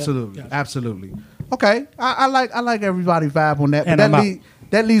 Right. Absolutely. Gotcha. Absolutely. Okay. I like everybody vibe on that. And But I'm that out.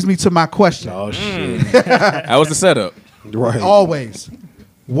 that leads me to my question. Oh shit! That was the setup. Right. Always.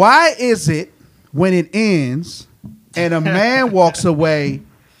 Why is it when it ends and a man walks away,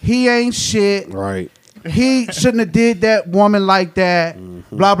 he ain't shit. Right. He shouldn't have did that woman like that,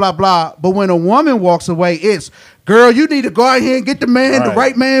 blah, blah, blah. But when a woman walks away, it's, girl, you need to go out here and get the man, the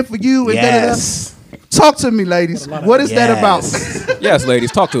right man for you. And Yes. Talk to me, ladies. What is that about? Yes,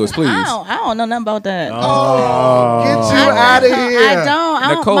 ladies, talk to us, please. I don't know nothing about that. Get you out of here. I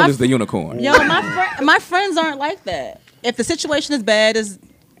don't. Nicole is the unicorn. Yo, my friends aren't like that. If the situation is bad,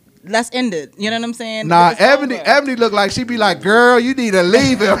 let's end it. You know what I'm saying? Nah, It's Ebony over. look like she be like, girl, you need to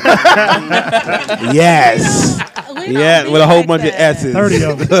leave him. Yes. We don't Yeah, be with a whole like bunch of that. S's. 30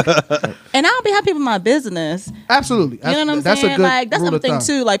 of it. And I don't be happy with my business. Absolutely. You know what I'm that's saying? a good Like that's rule the of thing thumb.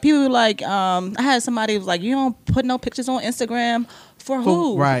 too. Like people like, I had somebody who was like, you don't put no pictures on Instagram for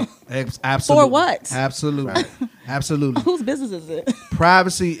who? Right. Absolutely. For what? Absolutely. Absolutely. Whose business is it?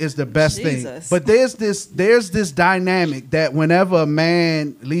 Privacy is the best Jesus. thing. But there's this dynamic that whenever a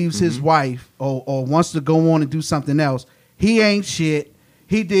man leaves his wife or wants to go on and do something else, he ain't shit.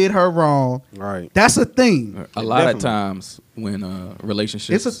 He did her wrong. Right. That's a thing. A lot of Definitely. times when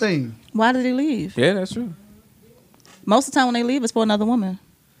relationships. It's a thing. Why did he leave? Yeah, that's true. Most of the time when they leave, it's for another woman.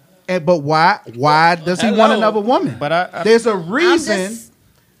 But why does he want another woman? But I There's a reason. just-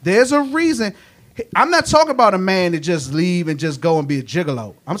 There's a reason. I'm not talking about a man that just leave and just go and be a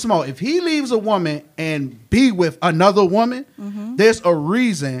gigolo. I'm talking about if he leaves a woman and be with another woman, there's a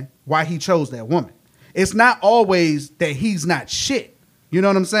reason why he chose that woman. It's not always that he's not shit. You know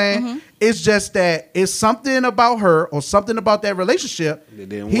what I'm saying? It's just that it's something about her or something about that relationship. It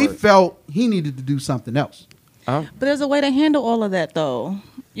didn't He work. felt he needed to do something else. But there's a way to handle all of that, though.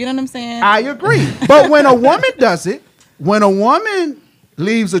 You know what I'm saying? I agree. But when a woman does it, when a woman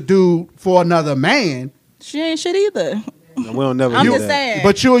leaves a dude for another man, She ain't shit either. We'll never I'm hear just that. saying.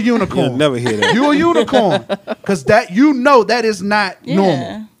 but you're a unicorn. You'll never hear that. You're a unicorn. Because that that is not Yeah.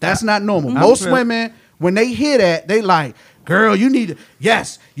 normal. That's not normal. Most women, when they hear that, they like, girl, you need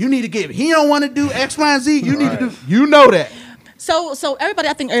to give. He don't want to do X, Y, and Z. You need to do. You know that. So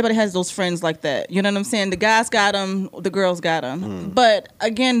I think everybody has those friends like that. You know what I'm saying? The guys got them, the girls got them. But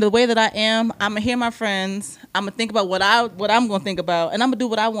again, the way that I am, I'm gonna hear my friends. I'm gonna think about what I'm gonna think about, and I'm gonna do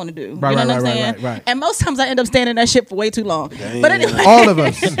what I want to do. Right, you know right, what I'm right, saying? right, right. And most times I end up staying in that shit for way too long. But anyway, All of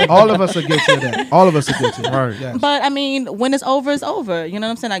us are guilty of that. All of us are guilty. Right. Yes. But I mean, when it's over, it's over. You know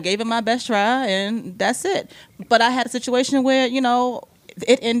what I'm saying? I gave it my best try, and that's it. But I had a situation where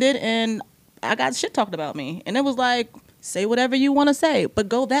it ended, and I got shit talked about me, and it was like, say whatever you want to say, but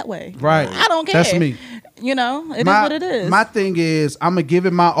go that way. Right. I don't care. That's me. It is what it is. My thing is, I'm gonna give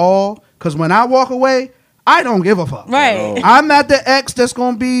it my all. Because when I walk away, I don't give a fuck. Right. I'm not the ex that's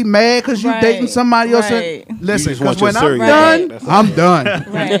gonna be mad because you Right. dating somebody else. Right. Listen, You just want because when your I'm cereal. done, Right. I'm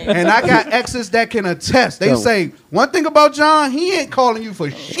done. Right. And I got exes that can attest. They say one thing about John, he ain't calling you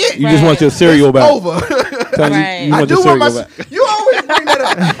for shit. You just want your cereal back. Over. Tell Right. you I want do your want my. cereal back. You always bring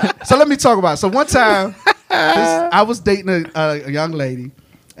that up. So let me talk about it. So one time, I was dating a young lady,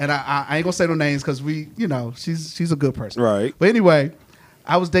 and I ain't gonna say no names because she's a good person. Right. But anyway,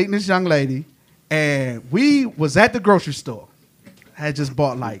 I was dating this young lady, and we was at the grocery store. I had just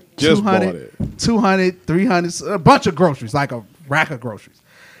bought like Just bought 200, 300, a bunch of groceries, like a rack of groceries.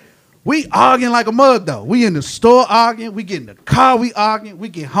 We arguing like a mug though. We in the store arguing. We get in the car, we arguing. We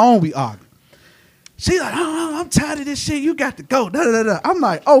get home, we arguing. She like, oh, I'm tired of this shit. You got to go. Da, da, da, da. I'm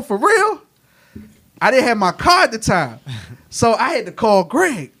like, oh, for real? I didn't have my car at the time. So I had to call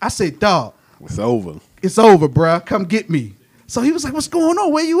Greg. I said, dog, It's over. it's over, bruh. Come get me. So he was like, what's going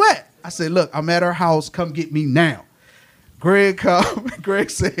on? Where you at? I said, look, I'm at her house. Come get me now. Greg come. Greg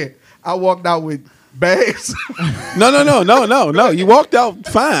said, I walked out with bags. No. You walked out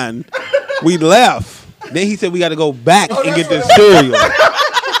fine. We left. Then he said we got to go back and get the cereal.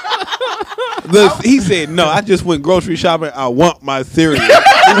 He said, no, I just went grocery shopping. I want my cereal. We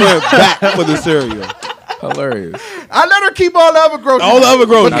went back for the cereal. Hilarious. I let her keep all the other groceries. All the other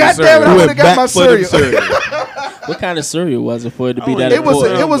groceries. But goddamn it, I We would went have got back my for the cereal. What kind of cereal was it for it to be that It was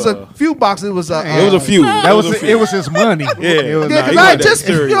important? a few boxes. It was a few. it was his money. Yeah. It was, Yeah, Nah, because he I wanted that just,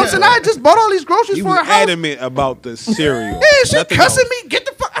 cereal. what I'm saying? I just bought all these groceries He for was a house. adamant about the cereal. Yeah, she Nothing cussing else. me. Get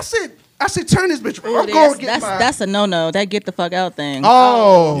the fuck. I said, turn this bitch. Ooh, I'm going to get my. that's a no. That get the fuck out thing.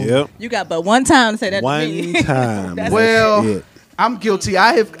 Oh. Yep. You got but one time to say that to One me. time. That's Well, it. I'm guilty.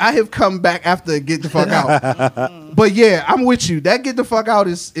 I have come back after get the fuck out. But yeah, I'm with you. That get the fuck out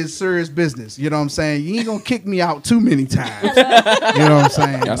is serious business. You know what I'm saying? You ain't gonna kick me out too many times. You know what I'm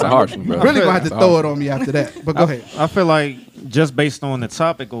saying? That's a harsh one, bro. Really gonna have to That's throw harsh. it on me after that. But go ahead. I feel like just based on the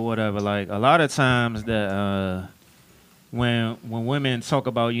topic or whatever, like a lot of times that when women talk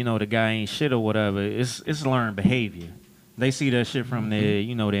about, the guy ain't shit or whatever, it's learned behavior. They see that shit from their,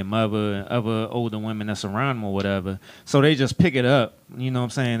 their mother and other older women that's around them or whatever. So they just pick it up. You know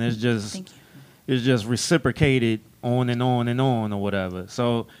what I'm saying? It's just reciprocated on and on and on or whatever.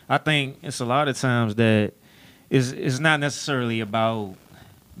 So I think it's a lot of times that it's not necessarily about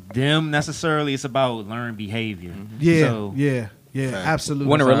them necessarily. It's about learned behavior. Yeah, absolutely.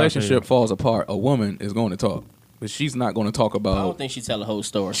 When a relationship falls apart, a woman is going to talk. But she's not going to talk about... I don't think she tell the whole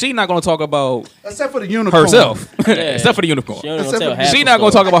story. She's not going to talk about... Except for the unicorn. Herself. Yeah. Except for the unicorn. She's not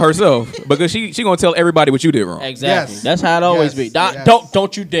going to talk about herself because she going to tell everybody what you did wrong. Exactly. Yes. That's how it always be.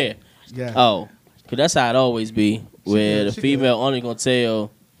 Don't you dare. Yeah. Oh, because that's how it always be. Where the female only going to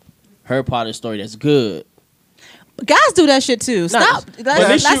tell her part of the story that's good. Guys do that shit too. Stop. At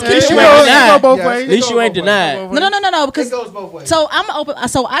least you At least you ain't denied. No. Because It goes both ways. so I'm open.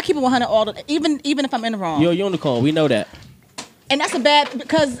 So I keep it 100 even if I'm in the wrong. You're a unicorn. We know that. And that's a bad,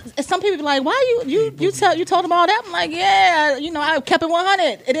 because some people be like, why you told them all that? I'm like, yeah, I kept it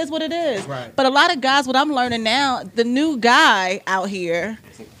 100. It is what it is. Right. But a lot of guys, what I'm learning now, the new guy out here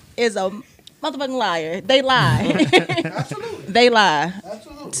is a motherfucking liar. They lie. Absolutely. They lie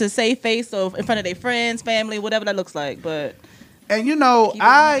Absolutely. to save face or in front of their friends, family, whatever that looks like. But And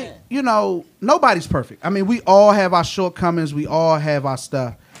nobody's perfect. I mean, we all have our shortcomings. We all have our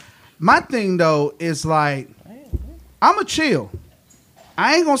stuff. My thing though is like, I'ma chill.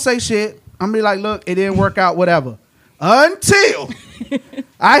 I ain't gonna say shit. I'm gonna be like, look, it didn't work out, whatever. Until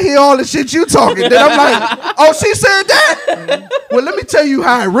I hear all the shit you talking. Then I'm like, oh, she said that? Well, let me tell you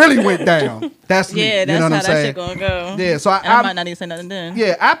how it really went down. That's me. yeah, You that's know what how I'm that saying? shit gonna go. Yeah, so And I might not even say nothing then.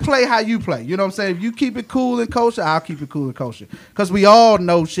 Yeah, I play how you play. You know what I'm saying? If you keep it cool and kosher, I'll keep it cool and kosher. Because we all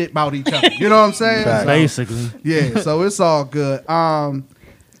know shit about each other. You know what I'm saying? So, Basically. yeah, so it's all good.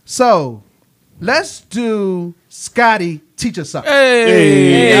 So let's do Scotty teach us something.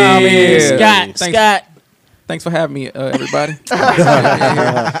 Scott. Thanks for having me, everybody.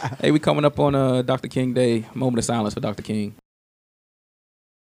 Hey, we coming up on Dr. King Day. Moment of silence for Dr. King.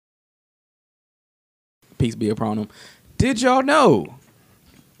 Peace be upon him. Did y'all know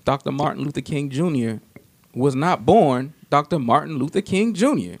Dr. Martin Luther King Jr. was not born Dr. Martin Luther King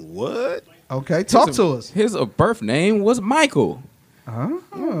Jr.? What? Okay, talk to us. His birth name was Michael.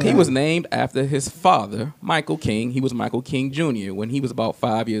 Oh. He was named after his father, Michael King. He was Michael King Jr. When he was about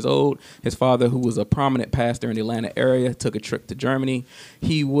 5 years old, his father, who was a prominent pastor in the Atlanta area, took a trip to Germany.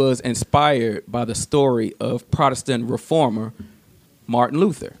 He was inspired by the story of Protestant reformer Martin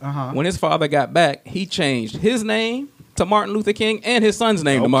Luther. When his father got back, he changed his name to Martin Luther King and his son's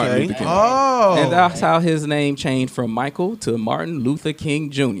name to Martin Luther King. Oh. And that's how his name changed from Michael to Martin Luther King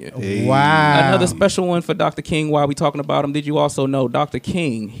Jr. Wow. Another special one for Dr. King while we talking about him. Did you also know Dr.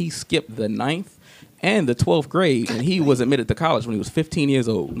 King, he skipped the 9th and the 12th grade, and he was admitted to college when he was 15 years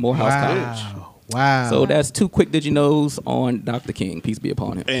old, Morehouse College. Wow. So that's 2 quick did you knows on Dr. King. Peace be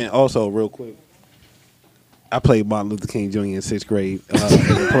upon him. And also, real quick, I played Martin Luther King Jr. in 6th grade in a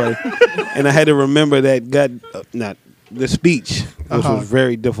play, and I had to remember that the speech, which was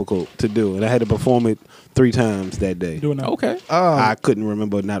very difficult to do, and I had to perform it 3 times that day. Doing that. Okay. I couldn't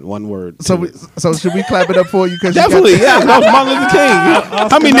remember not one word. So should we clap it up for you? Definitely, yeah. That was Martin Luther King.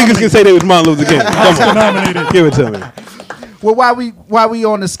 How many niggas can say they was Martin Luther King? Come on, give it to me. Well, while we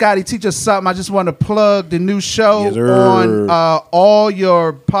on the Scotty teach us something, I just want to plug the new show Yes, sir. on all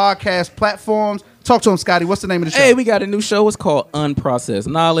your podcast platforms. Talk to him, Scotty. What's the name of the show? Hey, we got a new show. It's called Unprocessed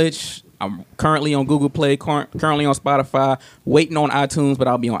Knowledge. I'm currently on Google Play, currently on Spotify, waiting on iTunes, but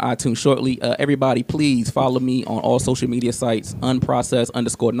I'll be on iTunes shortly. Everybody, please follow me on all social media sites,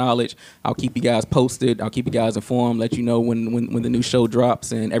 unprocessed_knowledge. I'll keep you guys posted. I'll keep you guys informed, let you know when the new show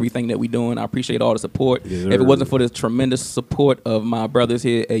drops and everything that we're doing. I appreciate all the support. Yes, if it wasn't for the tremendous support of my brothers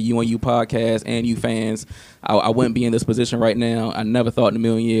here at UNU Podcast and you fans, I wouldn't be in this position right now. I never thought in a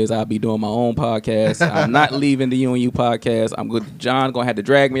million years I'd be doing my own podcast. I'm not leaving the UNU Podcast. John's going to have to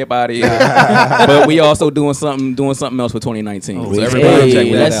drag me up out of here. But we also doing something else for 2019. So everybody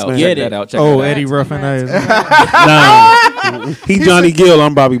check that out. Check that out. Check that out. Eddie Ruffin. He's Johnny Gill.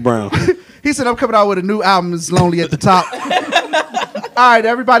 I'm Bobby Brown. He said, I'm coming out with a new album. It's Lonely at the Top. All right,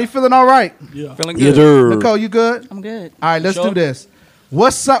 everybody feeling all right? Yeah. Feeling good. Yes, sir. Nicole, you good? I'm good. All right, let's do this.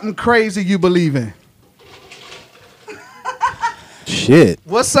 What's something crazy you believe in? Shit.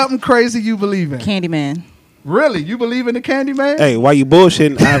 What's something crazy you believe in? Candyman. Really? You believe in the Candyman? Hey, why you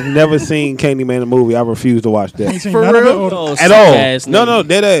bullshitting? I've never seen Candyman the movie. I refuse to watch that. Ain't seen For none of it, real? or- At all. No,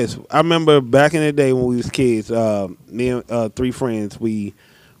 dead ass. I remember back in the day when we was kids, me and 3 friends, we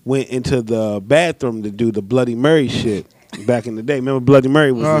went into the bathroom to do the Bloody Mary shit back in the day. Remember Bloody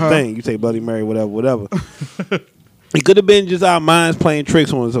Mary was the thing. You say Bloody Mary, whatever. It could have been just our minds playing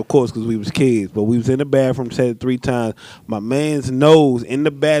tricks on us, of course, because we was kids. But we was in the bathroom, said it 3 times. My man's nose in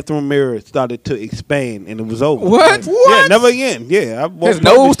the bathroom mirror started to expand, and it was over. What? Yeah, never again. Yeah, His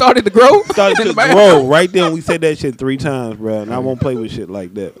nose started to grow. started to grow right then. We said that shit 3 times, bro, and I won't play with shit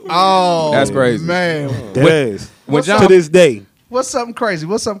like that. Oh, That's crazy. man. That is. When John, To this day. What's something crazy?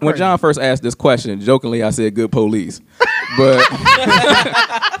 What's something when crazy? John first asked this question, jokingly I said "good police," but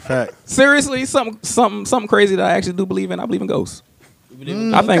Fact. seriously, something crazy that I actually do believe in. I believe in ghosts. I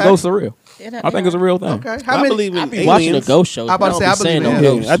think okay. ghosts are real. Yeah, I think it's a real thing. Okay. I How many? believe in I be watching the aliens. ghost shows. I about to say, I saying believe no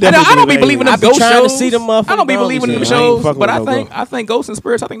in ghosts. I I definitely don't be believing in I them be ghost trying to shows. see them I don't be motherfucking believing in them ghosts. I ain't shows, fucking but with no I think ghosts and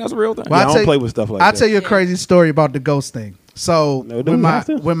spirits. I think that's a real thing. Well, Yeah, I I'll don't tell you- play with stuff like I'll that. tell you a crazy story about the ghost thing. So No, do when we my have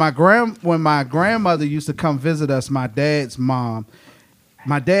to? when my grandmother used to come visit us, my dad's mom,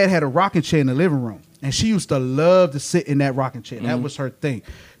 my dad had a rocking chair in the living room, and she used to love to sit in that rocking chair. That was her thing.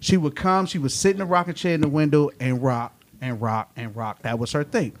 She would come, she would sit in the rocking chair in the window and rock and rock and rock. That was her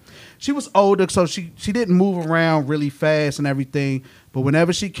thing. She was older, so she didn't move around really fast and everything. But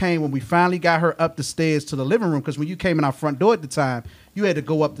whenever she came, when we finally got her up the stairs to the living room, because when you came in our front door at the time, you had to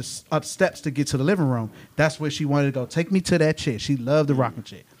go up steps to get to the living room. That's where she wanted to go. Take me to that chair. She loved the rocking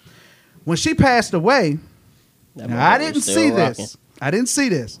chair. When she passed away, now, I didn't see this. I didn't see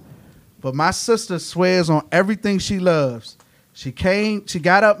this. But my sister swears on everything she loves. She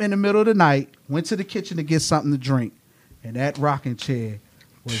got up in the middle of the night, went to the kitchen to get something to drink, and that rocking chair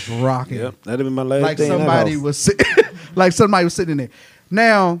was rocking. Yep, that'd have been my last Like day in that somebody house. was sitting there.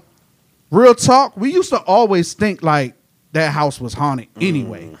 Now, real talk, we used to always think like that house was haunted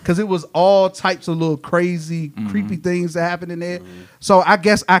anyway, because it was all types of little crazy, creepy things that happened in there. So I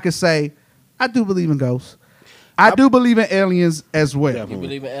guess I could say I do believe in ghosts. I do believe in aliens as well. You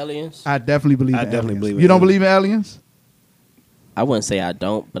believe in aliens? I definitely believe I in definitely aliens. believe in You don't aliens. believe in aliens? I wouldn't say I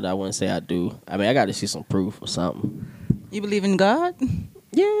don't, but I wouldn't say I do. I mean, I got to see some proof or something. You believe in God?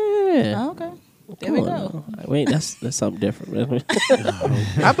 Yeah. Oh, okay. There we Come on go. now. Wait, that's something different.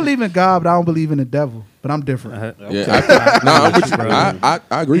 I believe in God, but I don't believe in the devil. But I'm different. Yeah, I'm with you. I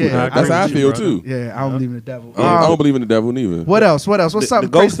agree with Yeah, that. That's how I feel too. Yeah, I don't believe in the devil. I don't believe in the devil neither. What else? What's The something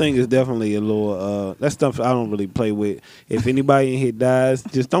ghost crazy? thing is definitely a little. That stuff I don't really play with. If anybody in here dies,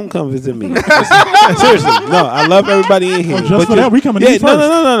 just don't come visit me. Seriously, no. I love everybody in here. Well, just but for that, we coming in no, first.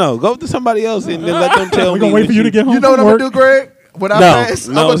 no. Go to somebody else and then let them tell We're me. gonna wait for you to get home. You know what from I'm work. gonna do, Greg? When I No, pass,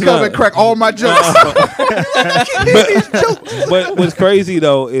 no, I'm it's gonna come not. and crack all my jokes. But what's crazy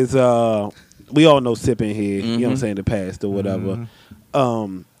though is we all know Sip in here. You know what I'm saying? The past or whatever.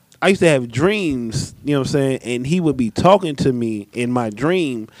 I used to have dreams, you know what I'm saying, and he would be talking to me in my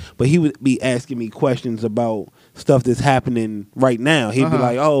dream, but he would be asking me questions about stuff that's happening right now. He'd be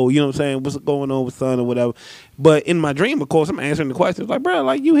like, "Oh, you know what I'm saying? What's going on with son or whatever?" But in my dream, of course, I'm answering the questions like, "Bro,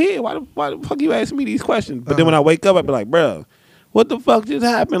 like you here? Why the fuck you asking me these questions?" But then when I wake up, I'd be like, "Bro, what the fuck just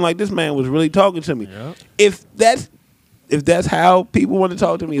happened? Like this man was really talking to me." If that's how people want to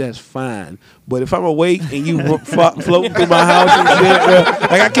talk to me, that's fine. But if I'm awake and you floating through my house and shit, bro,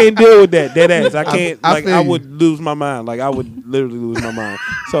 like I can't deal with that. Dead ass. I can't. I feel I you. would lose my mind. Like I would literally lose my mind.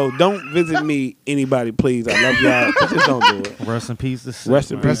 So don't visit me, anybody, please. I love y'all. But just don't do it. Rest in peace to Sip,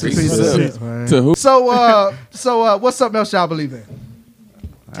 Rest in man. peace. Rest in peace to Sid, man. To who? So what's something else y'all believe in?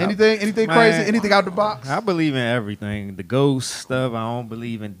 Anything Man. crazy? Anything out the box? I believe in everything. The ghost stuff. I don't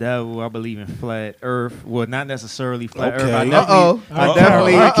believe in devil. I believe in flat Earth. Well, not necessarily flat Earth. I Okay.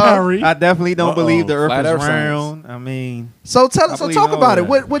 Uh-oh. definitely don't believe the Earth Flat is Earth round. I mean, So I believe talk all about it.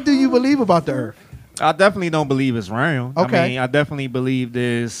 that. What do you believe about the Earth? I definitely don't believe it's round. Okay. I mean, I definitely believe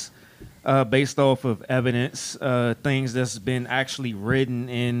there's based off of evidence, things that's been actually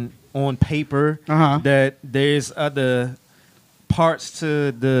written on paper. That there's other parts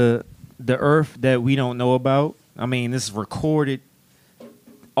to the Earth that we don't know about. I mean, this is recorded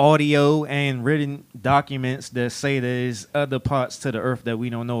audio and written documents that say there's other parts to the Earth that we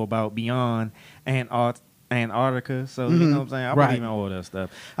don't know about beyond Antarctica. So you know what I'm saying? I believe in all that stuff.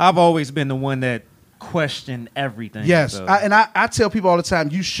 I've always been the one that questioned everything. Yes, so. I tell people all the time,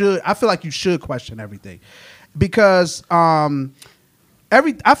 you should. I feel like you should question everything, because I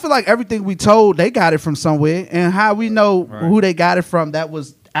feel like everything we told, they got it from somewhere, and how we know who they got it from, that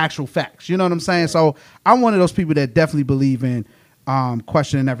was actual facts. You know what I'm saying? So I'm one of those people that definitely believe in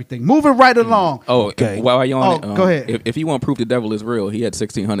questioning everything. Moving right along. Oh, Okay. While you're on Oh, go ahead. If you want proof the devil is real, he had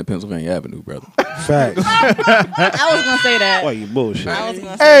 1600 Pennsylvania Avenue, brother. Facts. I was gonna say that. Why you bullshit? I was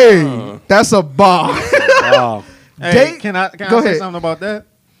gonna say Hey, that's a bar. Wow. Hey, Date- can I Go say ahead. something about that?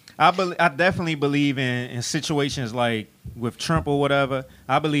 I definitely believe in situations like with Trump or whatever.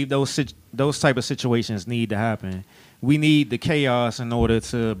 I believe those type of situations need to happen. We need the chaos in order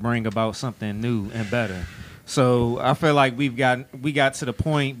to bring about something new and better. So I feel like we got to the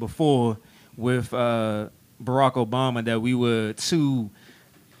point before with Barack Obama that we were too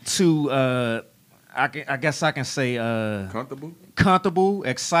I guess I can say comfortable,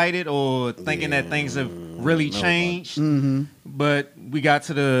 excited, or thinking that things have really changed. But we got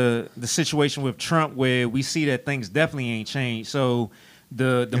to the situation with Trump where we see that things definitely ain't changed. So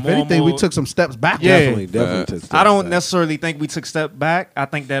if anything, we took some steps back. Yeah, definitely took steps I don't back. necessarily think we took step back. I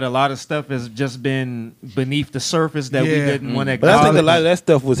think that a lot of stuff has just been beneath the surface that we didn't want to But I acknowledge. think a lot of that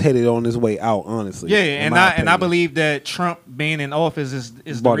stuff was headed on its way out, honestly. Yeah, in and my I opinion. believe that Trump being in office is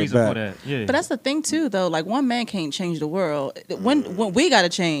the Brought it reason for back. that. Yeah, But that's the thing too, though. Like one man can't change the world. When we got to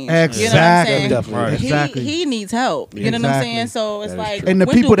change, Exactly. You know what I'm saying? Definitely. Right. Exactly. He needs help. You know what I'm Exactly. saying? So it's That is like, true. And the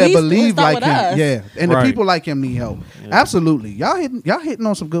when do people that we believe start like with him, us? yeah, and Right. the people like him need help. Absolutely, y'all hitting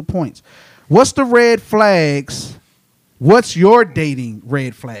on some good points. What's the red flags? What's your dating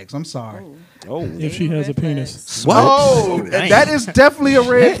red flags? I'm sorry. Oh, If she has a penis. Whoa, that is definitely a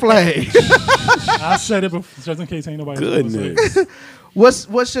red flag. I said it before, just in case ain't nobody. goodness.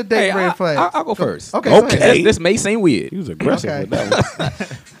 What's your dating Hey, red flag? I'll go first. Okay, go ahead. This may seem weird. He was aggressive Okay. with that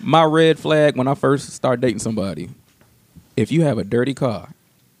one. My red flag when I first start dating somebody, if you have a dirty car,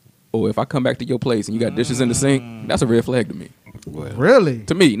 or if I come back to your place and you got dishes in the sink, that's a red flag to me. Really?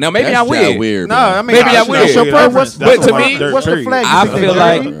 To me, now maybe That's I'm weird. weird. no, bro. I mean, Maybe I that's will. your Yeah, preference. But to my me, dirt what's the period. flag? I You think feel they're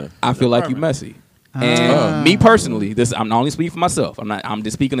like dirty? I feel like you messy. And me personally, I'm not only speaking for myself. I'm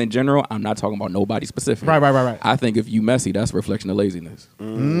just speaking in general. I'm not talking about nobody specific. Right. I think if you messy, that's a reflection of laziness.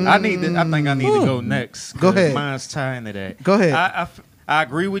 I think I need to go next. Go 'cause ahead. Mine's tying to that. Go ahead. I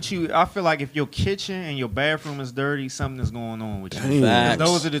agree with you. I feel like if your kitchen and your bathroom is dirty, something is going on with you. 'Cause Facts.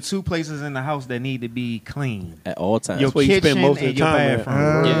 those are the two places in the house that need to be clean. At all times. Your where you spend kitchen most of and the your time at.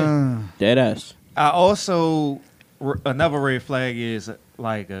 bathroom. Dead ass. I also another red flag is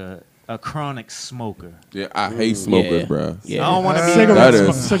like a chronic smoker. Yeah, I hate smokers, Yeah. bro. Yeah. I don't want to be Cigarette That smoke-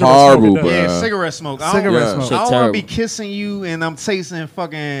 is cigarette horrible, smoker bro. does. yeah, cigarette smoke. I Cigarette don't, smoke. I Shit don't want to terrible. be kissing you and I'm tasting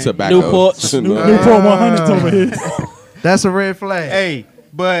fucking Tobacco. Newports. Newport 100s over here. That's a red flag. Hey,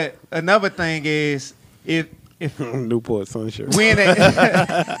 but another thing is if Newport Sunshine. we're in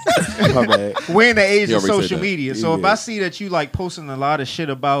the My bad. we're in the age He of already said social that. media, so if Yeah. I see that you like posting a lot of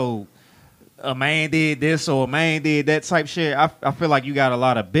shit about a man did this or a man did that type shit, I feel like you got a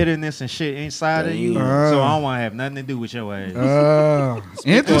lot of bitterness and shit inside of you. So I don't want to have nothing to do with your ass.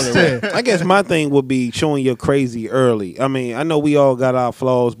 Interesting. I guess my thing would be showing you're crazy early. I mean, I know we all got our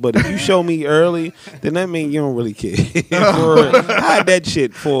flaws, but if you show me early, then that means you don't really care. Hide that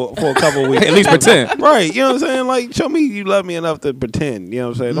shit for a couple weeks. At least pretend. Right, you know what I'm saying? Like, show me you love me enough to pretend. You know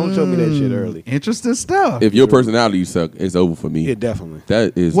what I'm saying? Don't show me that shit early. Interesting stuff. If your personality suck, it's over for me. Yeah, definitely.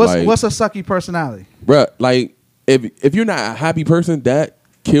 That is What's a sucky personality? bruh, like if you're not a happy person, that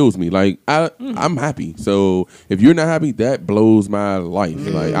kills me. Like I'm happy. So if you're not happy, that blows my life.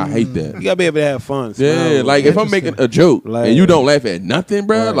 Like I hate that. You gotta be able to have fun. Yeah, smile. like if I'm making a joke Like- and you don't laugh at nothing,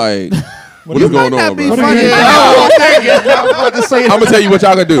 bruh, like what is going on, Be bro? funny. I'm gonna tell you what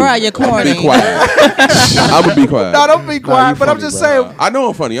y'all gonna do. Right, you're corny. Be quiet. I'm gonna be quiet. No, don't be quiet. But I'm funny, just bro. saying, I know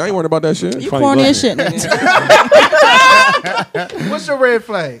I'm funny. I ain't worried about that shit. You Funny corny looking. as shit, nigga. what's your red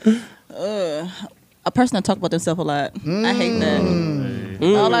flag? A person that talk about themselves a lot. I hate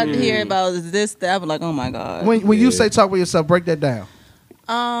that. All I hear about is this, that. I'm like, oh my god. When you say talk with yourself, break that down.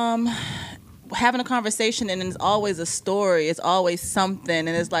 Having a conversation and it's always a story. It's always something, and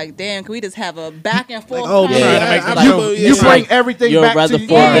it's like, damn, can we just have a back and forth? Oh, conversation? You bring everything You'd back rather to you.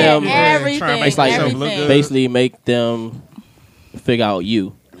 for Yeah, them. everything. Trying to make It's like yourself look everything. good. basically make them figure out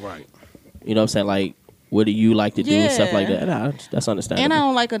you. Right. You know what I'm saying? Like, what do you like to do and stuff like Yeah. that. Nah, that's understandable. And I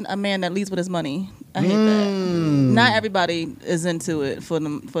don't like a man that leads with his money. I hate that. Not everybody is into it for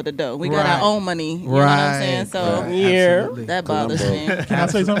the dough. We got Right. our own money. You know what I'm saying? So Absolutely. that bothers me. Can I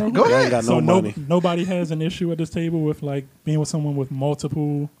say something? Go I ain't ahead. got So no money. nobody has an issue at this table with like being with someone with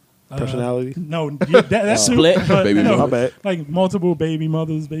multiple Personalities? No, yeah, that's Split? Baby no, My bad. like multiple baby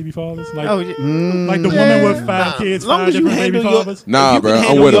mothers, baby fathers, like Oh, yeah. like the woman with five kids, As long five as you different baby handle your, fathers. Nah, you bro, can I'm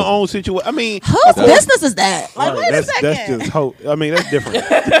handle with your him. own situation. I mean, Whose business is that? Like, wait a that's second. just hope. I mean, that's different.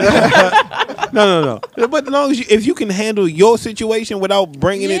 No. But as long as if you can handle your situation without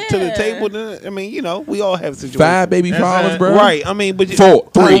bringing it to the Yeah. table, then I mean, you know, we all have situations. 5 baby That's fathers, it. bro. Right. I mean, but 4,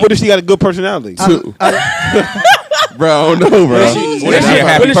 3. What if she got a good personality? 2. Bro, I don't know, bro. What if she a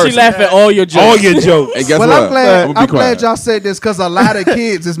happy What if she person? laugh at all your jokes? All your jokes. And guess Well, what? I'm glad. I'ma be I'm quiet. glad y'all said this because a lot of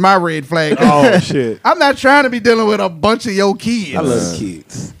kids is my red flag. Oh shit. I'm not trying to be dealing with a bunch of your kids. I love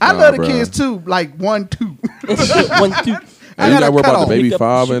kids. I Nah, love the bro. kids too, like 1, 2. 1, 2. And you got to worry about the baby Pick up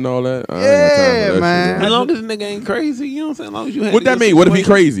father and all that. I ain't got time Yeah, for that man. shit, As long as the nigga ain't crazy, you know what I'm saying? As long as you had what that your mean? What if he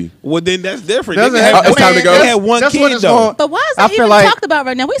situation- crazy? Well, then that's different. Doesn't They have- had it's time to go. They had one That's what kid it's though. going- But why is I that feel even like- talked about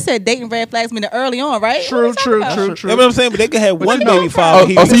right now? We said dating red flags meaning early on, right? What True, we talking true, about? true, You true. know what I'm saying? But they could have one you know- baby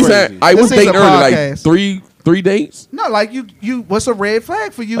father. Oh, so he said I was This is dating a early, like podcast. three dates. No, like you. What's a red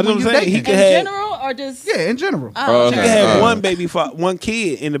flag for you That's when what you I'm saying. dating? He In could have. general, or just Yeah, in general. Oh, She Okay. could have Uh. one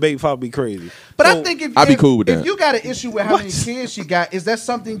kid, and the baby father be crazy. But So, I think if I'd be cool with if that. you got an issue with how many kids she got, is that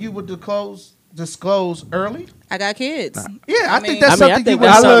something you would disclose early? I got kids. Yeah, I mean- think that's I something think you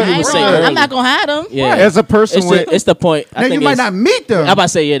that's would. something you I would ain't say gonna- early. I'm not gonna hide them. Yeah. As a person It's with it's the point. I Now think you might it's- not meet them. I'm about to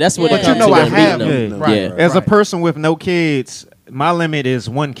say yeah. That's what. But the you know two I that beat have them. them. Right. Yeah. as a person with no kids, my limit is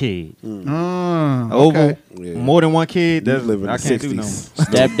one kid. Over okay. Yeah. more than one kid, You that's, live in I the can't do 60s. no.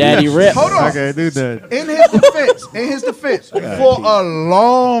 Stepdaddy rep. Hold I on. can't do that. In his defense, for a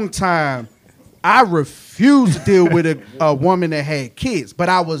long time, I refused to deal with a woman that had kids, but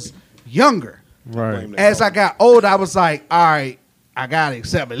I was younger. Right. As I got older, I was like, all right, I gotta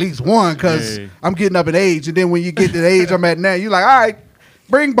accept at least one because Yeah. I'm getting up in age. And then when you get to the age I'm at now, you're like, all right,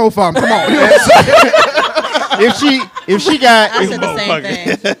 bring both of them. Come on. If she got I said the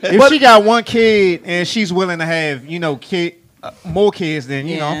same thing. if she got one kid and she's willing to have more kids, then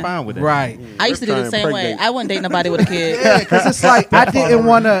you know I'm Yeah. fine with it. Right. I used to do the Trying same way. pregnant. I wouldn't date nobody with a kid. Yeah, because it's like I didn't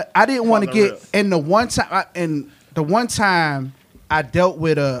want to get. And the one time I dealt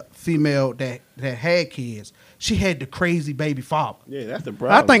with a female that had kids, she had the crazy baby father. Yeah, that's the I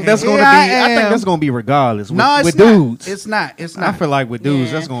problem. think that's Here gonna be. I I think am. that's gonna be regardless. With, No, it's with not. dudes, It's not. It's I not. feel like with dudes,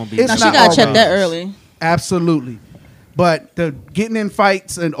 Yeah. that's gonna be. It's No, she not gotta all check that dudes. early. Absolutely. But the getting in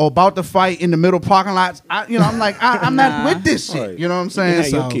fights or about to fight in the middle parking lots, I'm like, I'm not Nah. with this shit. Right. You know what I'm You saying?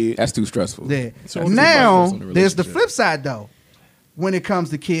 had your So, kid. That's too stressful. yeah. So Now it's too much there's the relationship. flip side though. When it comes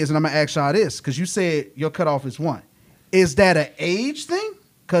to kids, and I'm gonna ask y'all this because you said your cutoff is one. Is that an age thing?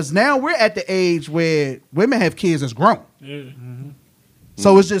 Because now we're at the age where women have kids that's grown.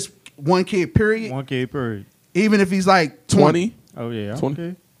 So it's just one kid, period. one kid per. Even if he's like 20. 20? Oh yeah, 20?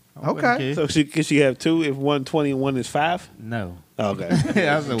 okay. Okay. So can she have two if 120 and one is 5? No. Okay.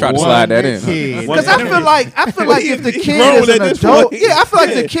 Try to slide that in. Kid. Because I feel like if the He's kid grown is at an this adult, point. yeah, I feel like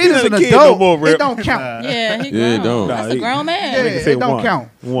the Yeah, kid he's is not an a kid no adult. more, It Rip. don't count. Yeah, he Yeah, grown. don't. That's a grown man. Yeah, Nigga say it don't one. count.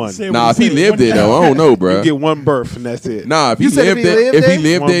 One. Nah, if he lived there though, I don't know, bro. You get one birth and that's it. Nah, if he You said if lived he there, lived if he there?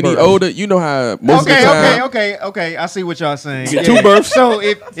 lived One there, and he birth. older, you know how most of the time. Okay. I see what y'all saying. Get two births. So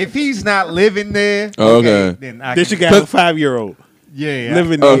if he's not living there, Oh, okay. then I Then can, she got a 5-year-old yeah,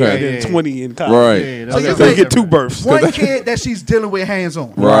 living Okay. there Yeah. and then 20 in college. Right. Yeah, So that's you So you get two births. One kid that she's dealing with hands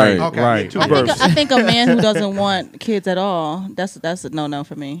on. Right. Okay. Right. Two I think, births. I think a man who doesn't want kids at all, that's a no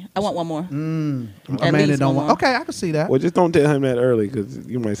for me. I want one more. A man At that least don't one want. more. Okay, I can see that. Well, just don't tell him that early because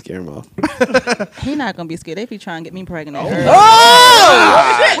you might scare him off. He not gonna be scared. They be trying to get me pregnant.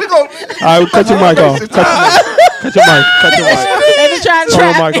 We go. All right, cut your mic off. Cut your mic. Cut your mic. They be trying to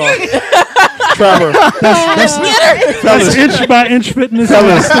Turn trap your mic off. Trapper. That's inch by inch fitness.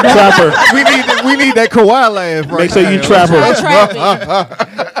 Fellas, trapper. we need that Kawhi laugh. Right Make sure you trap her. trap me.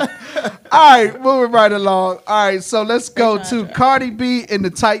 All right, moving right along. All right, so let's go to Cardi B in the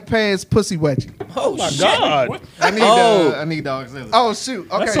tight pants pussy wedgie. Oh my God. I need the auxiliary. Oh shoot.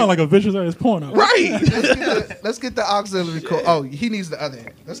 Okay. That sounds like a visual ass porno. Right. Let's get the auxiliary cord. Oh, he needs the other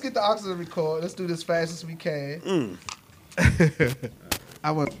end. Let's get the auxiliary cord. Let's do this fast as we can.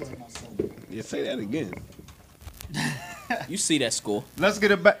 I want. You say that again. You see that score? Let's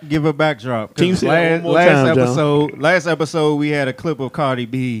give a backdrop. Can you 'Cause say that one more time, John? last episode we had a clip of Cardi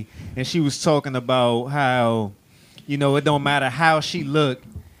B, and she was talking about how, it don't matter how she look,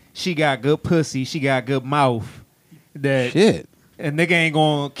 she got good pussy, she got good mouth. That Shit. a nigga ain't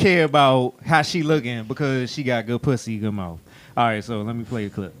gonna care about how she looking because she got good pussy, good mouth. All right, so let me play a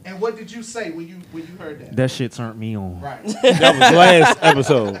clip. And what did you say when you heard that? That shit turned me on. Right. That was last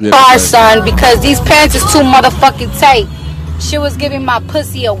episode. Yeah, Hard, son, because these pants is too motherfucking tight. She was giving my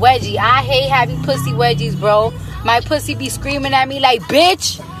pussy a wedgie. I hate having pussy wedgies, bro. My pussy be screaming at me like,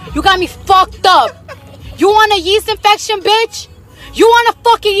 bitch, you got me fucked up. You want a yeast infection, bitch? You want a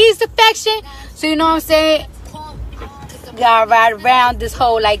fucking yeast infection? So you know what I'm saying? Gotta ride around this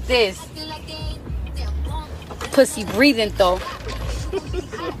hole like this. Pussy breathing though.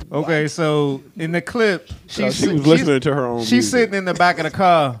 Okay, so in the clip, She was listening to her own She's music. sitting in the back of the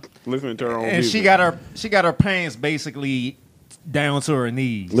car. Listening to her own And music. she got her pants basically down to her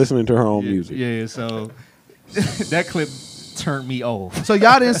knees. Listening to her own music. Yeah, so that clip turned me off. So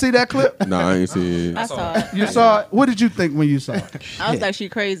y'all didn't see that clip? No, I ain't see it. I saw it. You saw it? What did you think when you saw it? I was like, she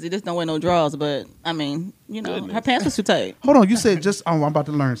crazy. This don't wear no drawers, but I mean, her pants was too tight. Hold on, you said just. Oh, I'm about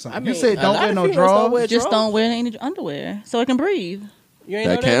to learn something. You said don't wear no drawers. Just don't wear any underwear so it can breathe. You ain't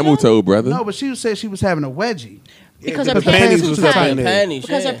That know camel toe, brother. No, but she said she was having a wedgie. Because Yeah, her panties was too tight. Panties,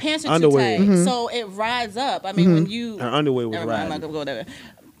 Because yeah. her pants are Underwear. too tight, so it rides up. I mean, when you Her underwear was never mind, I'm not riding. gonna go there,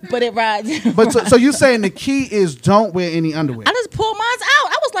 but it rides. But so you saying the key is don't wear any underwear? I just pulled mine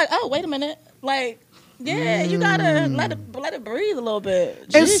out. I was like, oh, wait a minute, like. Yeah, you gotta let it breathe a little bit.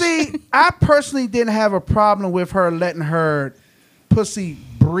 And Jeez. see, I personally didn't have a problem with her letting her pussy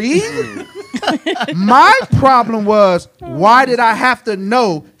breathe. My problem was, why did I have to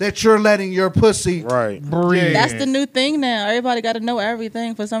know that you're letting your pussy breathe? That's the new thing now. Everybody got to know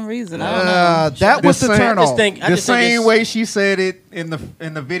everything for some reason. I don't know. That was the turn off. The same way she said it in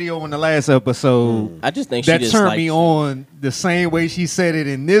the video in the last episode. I just think she that just turned like, me on the same way she said it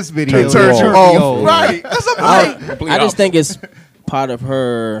in this video. Turned you me off. Right. That's a I just think it's part of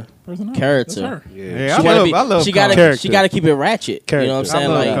her character. Yeah, I love She gotta keep it ratchet. You know what I'm saying?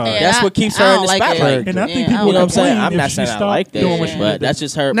 love Like character. that's what keeps her in the spotlight. And I think Yeah, people You know what I'm saying? complain I'm if not she saying I stopped like doing what that, she but did. that's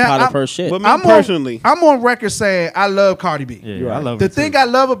just her Now, part of I'm- her shit. But me personally, I'm on record saying I love Cardi B. Yeah, I love The it thing too. I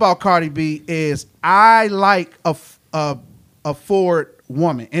love about Cardi B is I like a forward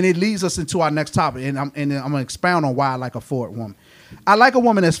woman, and it leads us into our next topic. And I'm gonna expound on why I like a forward woman. I like a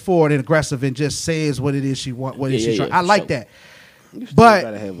woman that's forward and aggressive and just says what it is she want. What it is she trying. I like that. you still But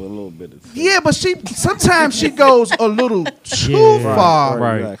gotta have a little bit of. yeah, but sometimes she goes a little too far.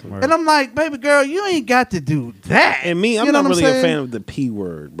 Right. And I'm like, baby girl, you ain't got to do that. And me, I'm You know not what really a saying? fan of the P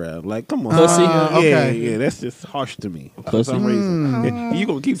word, bro. Like, come on. Pussy? Okay. Yeah, that's just harsh to me for Pussy? some reason. You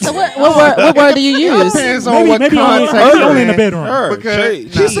gonna keep So saying what word do you use? Depends on what Maybe context. only in the bedroom. her.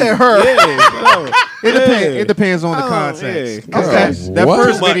 She said her. Yeah, It depends on the context. yeah. Okay. That What?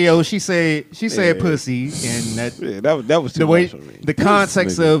 first Too much. video, she said pussy, and that yeah, that was too the way much for me. the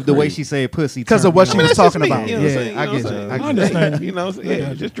context of the way she said pussy Because of turned what me she on. was That's just talking me, about. you know what I'm Yeah, saying? I You know get what you. I'm I saying? get you. understand. You know, what I'm saying?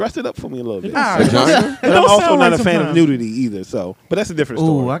 Yeah, just dress it up for me a little bit. All right. Vagina? And I'm don't also sound not like a fan of sometimes. nudity either. So, but that's a different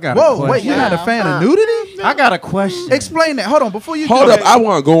story. Ooh, I got a Whoa, question. wait, you're not a fan of nudity? I got a question. Explain that. Hold on, before you Hold do up, that. I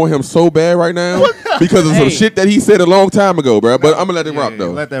want to go on him so bad right now because of some shit that he said a long time ago, bro. But I'm gonna let it rock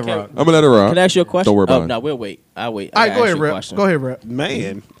though. Let that rock. I'm gonna let it rock. Can I ask you a question? Don't worry about Oh it. no, we'll wait. I'll wait. All right, go ahead, ask you a Rep. question. Go ahead, Rep.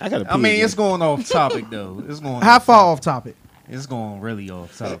 Man, I gotta. I pee mean, again. it's going off topic though. It's going How far off topic? It's going really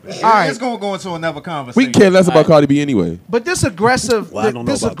off topic. All right. It's going to go into another conversation. We care less about Cardi B anyway. But this aggressive, Well, I don't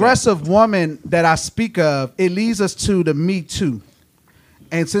know this about aggressive woman that I speak of, it leads us to the Me Too.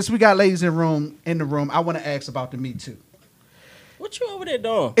 And since we got ladies in the room, I want to ask about the Me Too. What you over there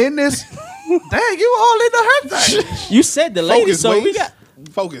doing? In this, dang, you all into her thing. You said the lady, so we Waze. got.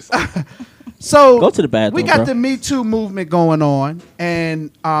 Focus. So Go to the bathroom, we got bro. the Me Too movement going on,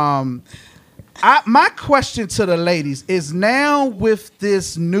 and my question to the ladies is now with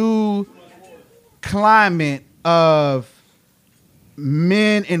this new climate of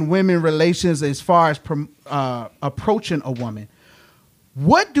men and women relations as far as approaching a woman,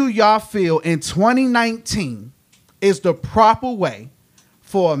 what do y'all feel in 2019 is the proper way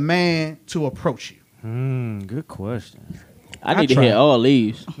for a man to approach you? Good question. I need to tried. hear all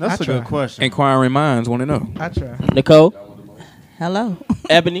these. That's I a good try. question. Inquiring minds want to know. I try. Nicole, Hello.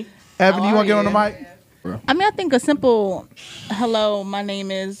 Ebony. Evan, you How want to are get on the you? mic? I mean, I think a simple hello, my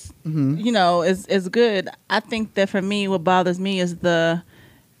name is, is good. I think that for me, what bothers me is the,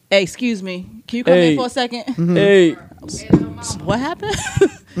 hey, excuse me, can you come Hey. in for a second? Hey, What happened?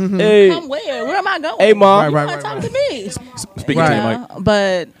 hey, Come where? Where am I going? hey, mom. You Right, want to right, talk to me? Speaking Right. to you, Mike.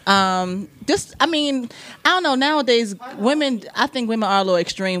 But just, I mean, I don't know. Nowadays, I think women are a little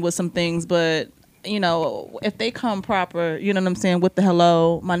extreme with some things, but if they come proper, you know what I'm saying, with the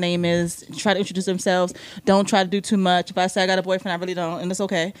hello, my name is, try to introduce themselves. Don't try to do too much. If I say I got a boyfriend, I really don't, and it's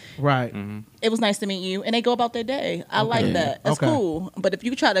okay. Right. It was nice to meet you, and they go about their day. I like that. That's Okay. cool. But if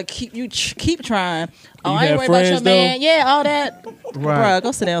you try to keep trying, oh, You I ain't have worried about your friends, though? man. Yeah, all that. Right. Bruh,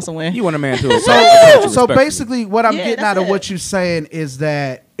 go sit down somewhere. You want a man to So basically, what I'm Yeah, getting that's out of it. what you're saying is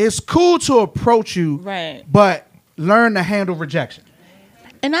that it's cool to approach you, Right. but learn to handle rejection.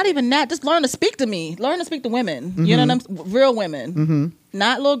 And not even that, just learn to speak to me. Learn to speak to women. You know what I'm real women.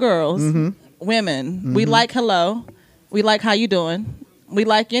 Not little girls. Women. We like hello. We like how you doing. We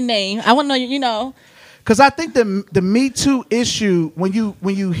like your name. I want to know you know. Because I think the Me Too issue, when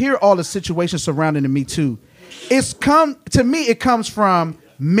you hear all the situations surrounding the Me Too, it comes from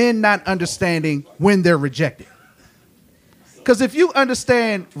men not understanding when they're rejected. Because if you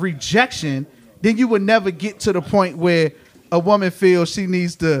understand rejection, then you would never get to the point where a woman feels she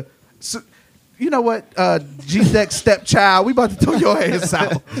needs to, you know what, G-Deck stepchild, we about to throw your ass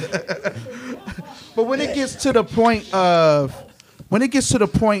out. But when it gets to the point of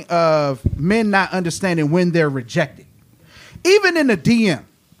men not understanding when they're rejected, even in the DM,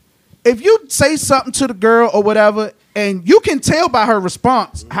 if you say something to the girl or whatever, and you can tell by her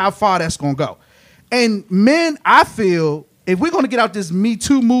response how far that's gonna go. And men, I feel, if we're gonna get out this Me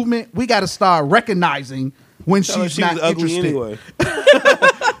Too movement, we got to start recognizing when she's not ugly interested. anyway.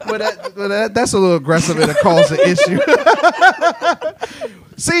 That's a little aggressive and it causes an issue.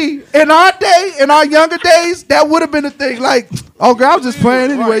 See, in our younger days, that would have been a thing. Like, oh, girl, I was just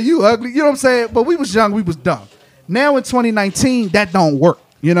playing anyway. You ugly. You know what I'm saying? But we was young. We was dumb. Now in 2019, that don't work.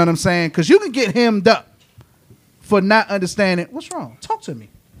 You know what I'm saying? Because you can get hemmed up for not understanding. What's wrong? Talk to me.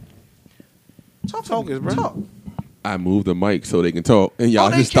 Talk to me. Bro. Talk. I moved the mic so they can talk, and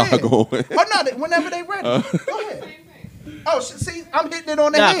y'all just start going. Oh, no, whenever they ready. Go ahead. Oh, see, I'm hitting it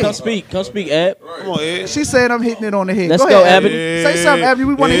on the head. Come speak, Eb. Come on, Ed. She said I'm hitting it on the head. Let's go go, ahead, Ebony. Say something, Ebony.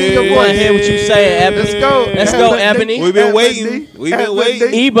 We want to hear your We voice. want to hear what you saying, Ebony. Let's go. Let's go, Ebony. We've been waiting. We've been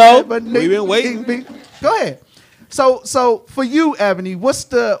waiting. Ebo. We've been waiting. Go ahead. So for you, Ebony, what's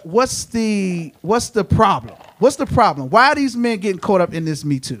the problem? What's the problem? Why are these men getting caught up in this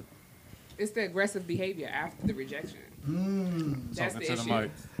Me Too? It's the aggressive behavior after the rejection. That's the issue.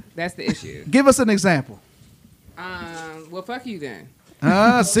 mic. That's the issue. Give us an example. Well, fuck you then.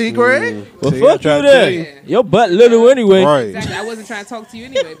 See, Greg? Well, See, I fuck tried you to then. tell you. Your butt little anyway. Right. Exactly. I wasn't trying to talk to you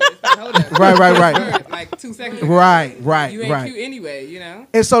anyway, but it's like, hold up. Right. Like 2 seconds ago. Right. You ain't cute anyway, you know?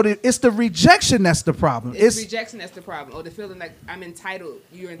 And so it's the rejection that's the problem. It's rejection that's the problem. Or the feeling like I'm entitled.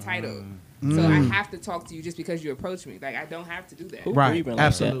 You're entitled. So I have to talk to you just because you approach me. Like, I don't have to do that. Right. Even like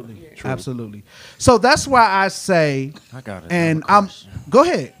Absolutely. that. Absolutely. So that's why I say, I got it. and go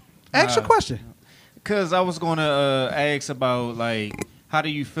ahead. Ask your question. Because I was going to ask about, like, how do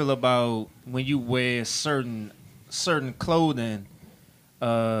you feel about when you wear certain clothing,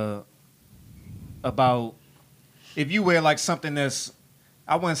 about if you wear, like, something that's,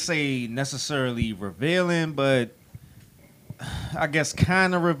 I wouldn't say necessarily revealing, but I guess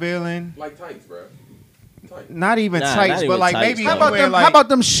kind of revealing. Like tights, bro. Not even Nah, tights, not but even like tights, maybe bro. you wear, like, How about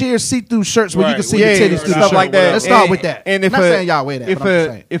them sheer see-through shirts where you Right. can see Yeah, your titties through stuff the like shirt? that. Let's start And- with that. and if Not a- saying y'all wear that, but I'm just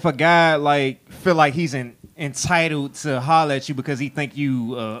saying. if a guy like feel like he's entitled to holler at you because he think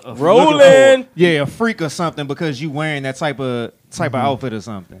you Rolling. a freak or something because you wearing that type of outfit or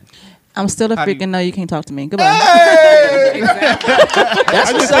something. I'm still a How do freak you- and no, you can't talk to me. Goodbye. I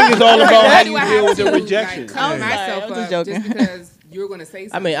just think it's all about how Do you I deal have with to, the rejection. Like, cover I'm sorry, myself I'm just up joking. just because you're going to say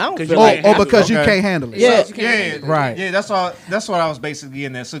something. I mean, I don't 'Cause feel you like. might Or because you Okay. can't handle it. Yeah. You can't handle it. Right. Yeah, that's what I was basically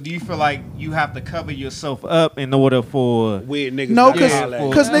getting at. So do you feel like you have to cover yourself up in order for Weird niggas. No, not holler at you.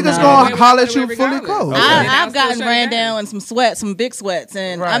 because niggas No. gonna Wear holler at what I you wear fully regardless. clothed. Okay. I, And I'll I've still gotten shut ran it down. down in some sweats, some big sweats,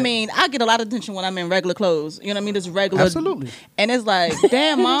 and Right. I mean, I get a lot of attention when I'm in regular clothes. You know what I mean? Just regular. Absolutely. And it's like,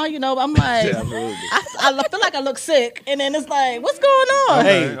 damn, ma, you know, I'm like, Absolutely. I feel like I look sick, and then it's like, what's going on?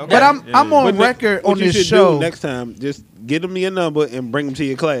 Hey, Okay. But I'm on But record what on you this should show. do next time, just get them your number and bring them to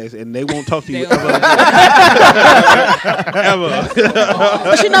your class, and they won't talk to you They ever. Ever.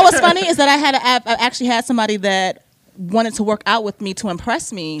 But you know what's funny is that I actually had somebody that wanted to work out with me to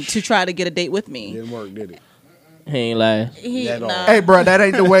impress me to try to get a date with me. Didn't work, did it? He ain't lying. He, At all. nah. Hey, bro, that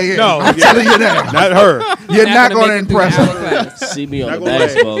ain't the way in. No, I'm yeah. telling you that. Not her. You're not gonna going to make it through impress the her. hour class. See me on Not the gonna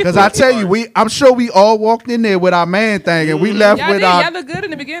basketball. Because I tell you, I'm sure we all walked in there with our man thing, and we left Y'all with did. our. Y'all look good in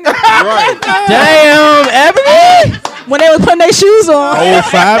the beginning. Right. Damn, Ebony. When they were putting their shoes on. Whole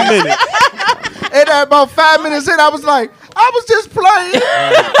 5 minutes. And at about 5 minutes in, I was like, I was just playing.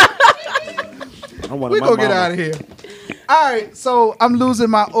 I wanted We my gonna get mama. out of here. All right, so I'm losing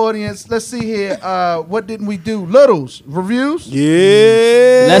my audience. Let's see here. What didn't we do? Littles reviews.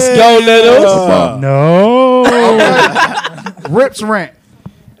 Yeah. Let's go, Littles. No. Rips rant.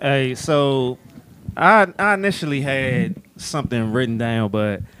 Hey, so I initially had something written down,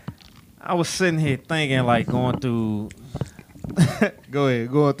 but I was sitting here thinking, like, going through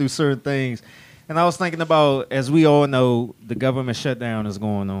certain things. And I was thinking about, as we all know, the government shutdown is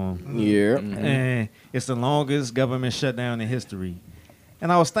going on. Yeah. And it's the longest government shutdown in history.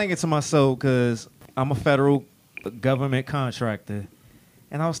 And I was thinking to myself, because I'm a federal government contractor,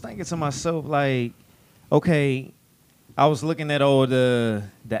 and I was thinking to myself, like, okay, I was looking at all the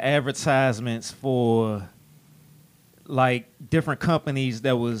advertisements for, like, different companies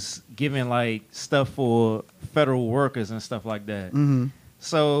that was giving, like, stuff for federal workers and stuff like that. Mm-hmm.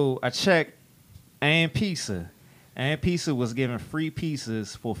 So I checked and Pizza. And Pizza was giving free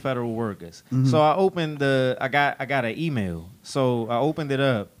pizzas for federal workers. Mhm. So I opened I got an email. So I opened it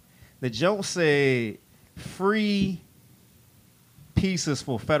up. The joke said free pizzas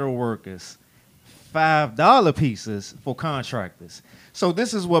for federal workers. $5 pieces for contractors. So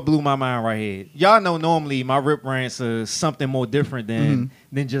this is what blew my mind right here. Y'all know normally my rip rants are something more different than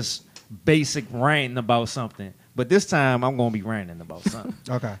just basic ranting about something. But this time I'm going to be ranting about something.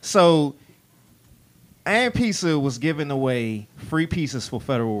 Okay. So Ann Pizza was giving away free pieces for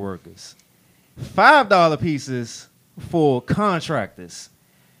federal workers. $5 pieces for contractors.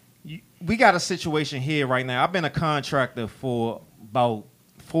 We got a situation here right now. I've been a contractor for about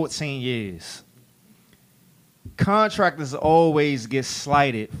 14 years. Contractors always get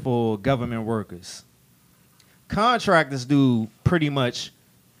slighted for government workers. Contractors do pretty much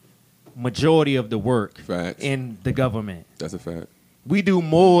majority of the work in the government. That's a fact. We do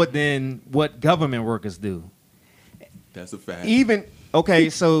more than what government workers do. That's a fact. Okay,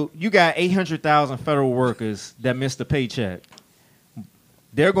 so you got 800,000 federal workers that missed a paycheck.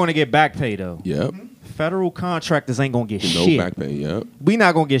 They're going to get back pay, though. Yep. Federal contractors ain't going to get No shit. back pay, yep. We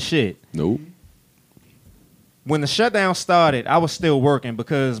not going to get shit. Nope. When the shutdown started, I was still working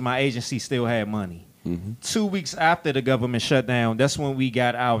because my agency still had money. 2 weeks after the government shut down, that's when we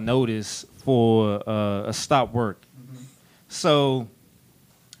got our notice for a stop work. So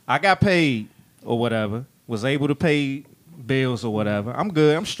I got paid or whatever, was able to pay bills or whatever. I'm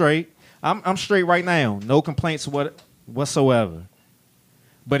good. I'm straight. I'm straight right now. No complaints whatsoever.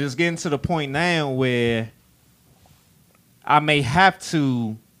 But it's getting to the point now where I may have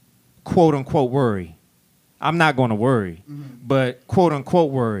to, quote unquote, worry. I'm not going to worry, but quote unquote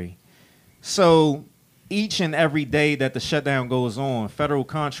worry. So each and every day that the shutdown goes on, federal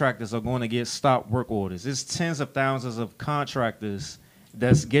contractors are going to get stop work orders. It's tens of thousands of contractors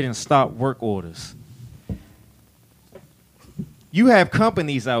that's getting stop work orders. You have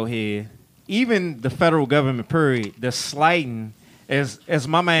companies out here, even the federal government period, that's sliding. As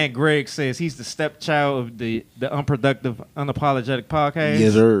my man Greg says, he's the stepchild of the Unproductive, Unapologetic podcast.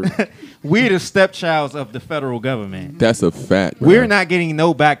 Yes, sir. We're the stepchilds of the federal government. That's a fact. We're not getting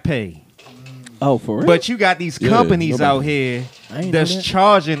no back pay. Oh, for real? But you got these companies out here that's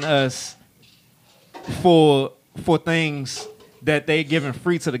charging us for things that they're giving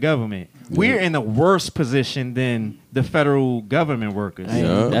free to the government. We're in a worse position than the federal government workers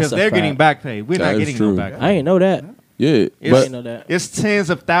because they're getting back pay. We're not getting no back pay. I ain't know that. Yeah, It's tens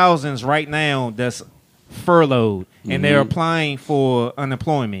of thousands right now that's furloughed, and they're applying for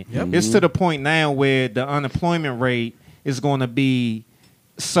unemployment. It's to the point now where the unemployment rate is going to be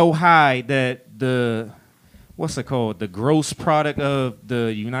so high that the gross product of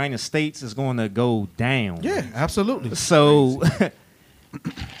the United States is going to go down. Yeah, absolutely. So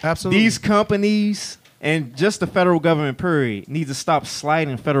absolutely. These companies and just the federal government period need to stop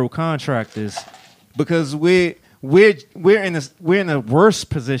sliding federal contractors because we're in a worse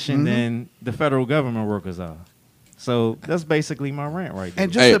position than the federal government workers are. So that's basically my rant right there.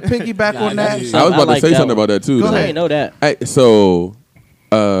 And just to piggyback on that, I was about to say something about that too. Go ahead. I didn't know that. So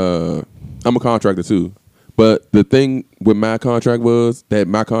I'm a contractor too, but the thing with my contract was that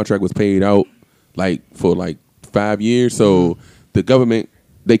my contract was paid out for 5 years. So the government,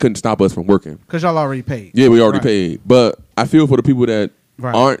 they couldn't stop us from working because y'all already paid. Yeah, we already paid. But I feel for the people that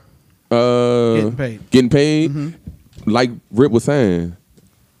aren't getting paid. Like Rip was saying,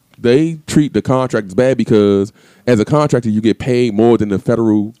 they treat the contractors bad because as a contractor, you get paid more than the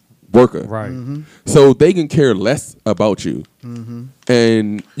federal worker. Right. So they can care less about you.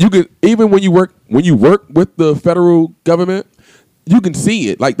 And you can, even when you work with the federal government, you can see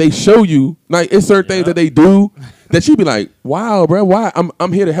it. Like they show you, it's certain things that they do that you be like, wow, bro, why?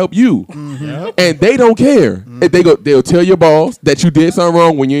 I'm here to help you. And they don't care. If they'll tell your boss that you did something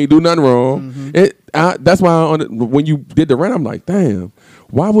wrong when you ain't do nothing wrong. That's why when you did the rent, I'm like, damn,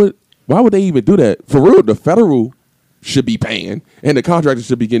 why would they even do that? For real, the federal should be paying, and the contractors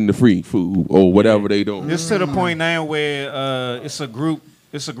should be getting the free food or whatever they do. It's to the point now where it's a group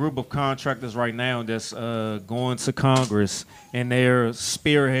of contractors right now that's going to Congress, and they're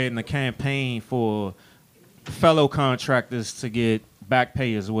spearheading a campaign for fellow contractors to get back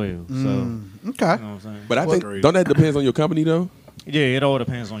pay as well. So, Okay. you know what I'm saying? But I think, don't that depends on your company though? Yeah, it all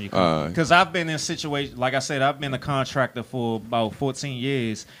depends on your company. Because I've been in a situation, like I said, I've been a contractor for about 14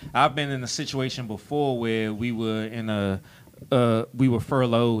 years. I've been in a situation before where we were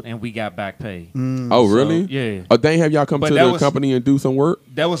furloughed and we got back pay. Oh, really? Yeah. Oh, they have y'all come to the company and do some work?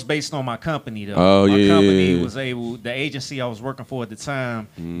 That was based on my company, though. Oh, my company yeah. was able, the agency I was working for at the time,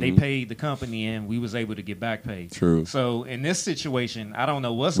 they paid the company and we was able to get back pay. True. So in this situation, I don't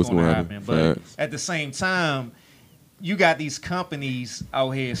know what's going to happen. But at the same time, you got these companies out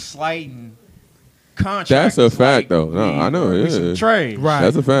here sliding contractors. That's a fact, like though. No, I know it we some is. trade. Right.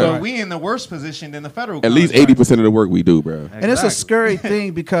 That's a fact. But we in the worse position than the federal. At least contractors. 80% of the work we do, bro. And it's a scary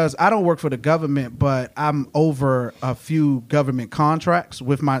thing because I don't work for the government, but I'm over a few government contracts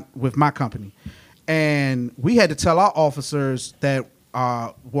with my company, and we had to tell our officers that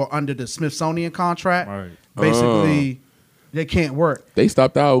were under the Smithsonian contract, basically they can't work. They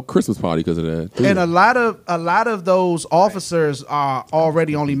stopped our Christmas party because of that. Too. And a lot of those officers are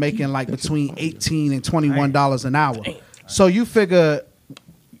already only making like between $18 and $21 an hour. So you figure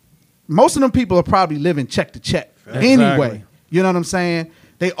most of them people are probably living check to check anyway. You know what I'm saying?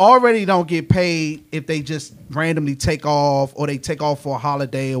 They already don't get paid if they just randomly take off or they take off for a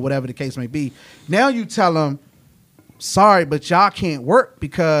holiday or whatever the case may be. Now you tell them, sorry, but y'all can't work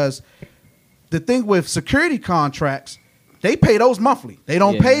because the thing with security contracts, they pay those monthly. They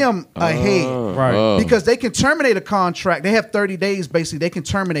don't pay them ahead. Because they can terminate a contract. They have 30 days, basically. They can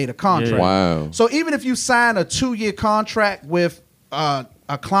terminate a contract. Wow. So even if you sign a 2-year contract with a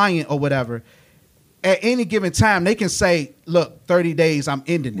client or whatever, at any given time, they can say, look, 30 days, I'm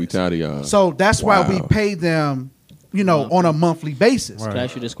ending this. We tired of y'all. So that's why we pay them, on a monthly basis. Can I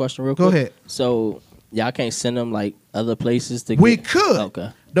ask you this question real quick? Go ahead. So y'all can't send them like other places to We get? could.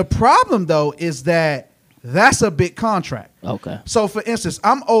 Okay. The problem, though, is that that's a big contract. Okay. So, for instance,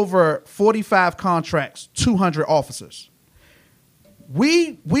 I'm over 45 contracts, 200 officers.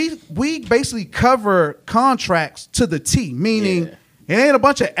 We basically cover contracts to the T, meaning it ain't a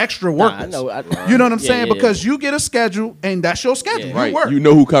bunch of extra workers. I know. You know what I'm Yeah, saying? yeah, Because you get a schedule, and that's your schedule. Yeah. You Right. work. You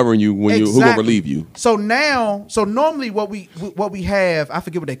know who covering you when who gonna Exactly. relieve you. So normally what we have, I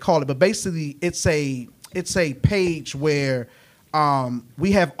forget what they call it, but basically it's a page where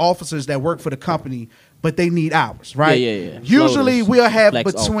we have officers that work for the company, but they need hours, right? Yeah. Usually Floaters, we'll have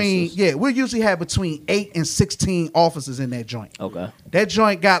flex between officers. we'll usually have between 8 and 16 officers in that joint. Okay. That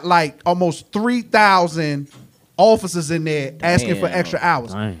joint got like almost 3,000 officers in there asking for Damn. extra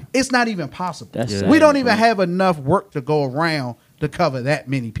hours. Dang. It's not even possible. That's We sad, don't even bro. have enough work to go around to cover that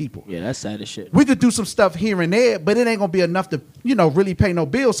many people. Yeah, that's sad as shit. We could do some stuff here and there, but it ain't gonna be enough to, really pay no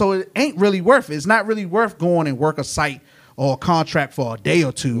bills. So it ain't really worth it. It's not really worth going and work a site or a contract for a day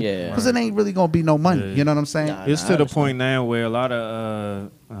or two. Yeah. Because it ain't really gonna be no money. Yeah. You know what I'm saying? Nah. It's I to the understand. point now where a lot of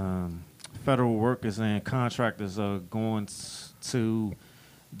federal workers and contractors are going to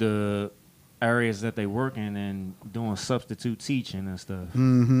the areas that they work in and doing substitute teaching and stuff.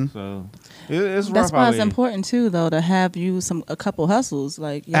 Mm-hmm. So it's rough That's why out it's here. important too, though, to have you a couple hustles.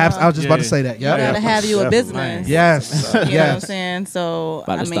 Like I was just about to say that. you Yeah. gotta have you a Definitely. business. Yes. You know what I'm Yes. saying? So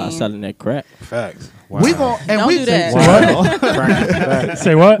About to start selling that crack. Facts. We gon' and Don't we do that. Crack is back.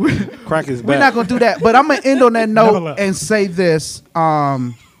 Say what? Crack is We're back. not gonna do that. But I'm gonna end on that Never note left. and say this.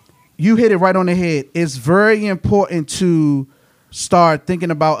 You hit it right on the head. It's very important to start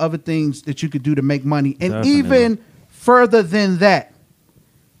thinking about other things that you could do to make money. And Definitely. even further than that,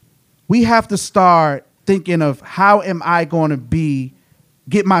 we have to start thinking of how am I going to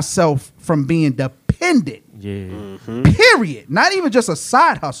get myself from being dependent. Yeah. Period. Not even just a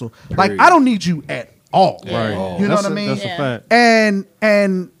side hustle. Like I don't need you at all. Right. You know That's what I mean? That's Yeah. a fact.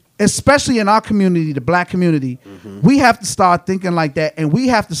 And especially in our community, the black community, we have to start thinking like that, and we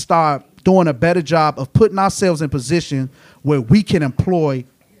have to start doing a better job of putting ourselves in position where we can employ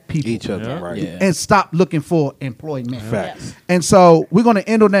people Each other, Yeah. right? Yeah. and stop looking for employment. Facts. And so we're going to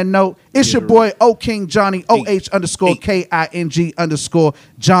end on that note. It's your boy O King Johnny, OH_KING_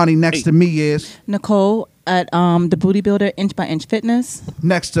 Johnny. Next to me is, Nicole at the Booty Builder Inch by Inch Fitness.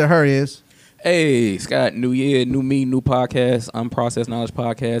 next to her is. Hey, Scott, new year, new me, new podcast. Unprocessed Knowledge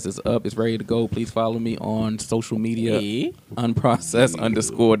Podcast is up. It's ready to go. Please follow me on social media. Yeah.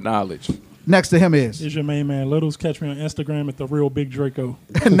 Unprocessed_knowledge. Next to him is. It's your main man Littles. Catch me on Instagram at the real Big Draco.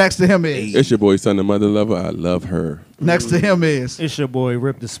 Next to him is. It's your boy, son of mother lover. I love her. Next to him is. It's your boy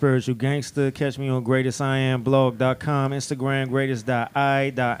Rip the Spiritual Gangster. Catch me on greatestiamblog.com, Instagram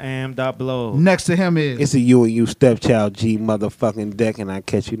greatest.i.am.blog. Next to him is. It's a you and you stepchild G motherfucking deck, and I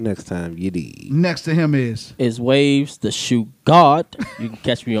catch you next time. You dig. Next to him is. It's Waves, the shoe god. You can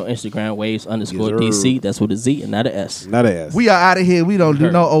catch me on Instagram, Waves_DC. That's with a Z and not a S. Not ass. We are out of here. We don't do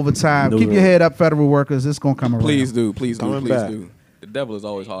no overtime. No, Keep no. your head up, federal workers. It's going to come around. Please do. Please do. Coming Please back. do. The devil is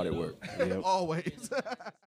always hard at work. Always.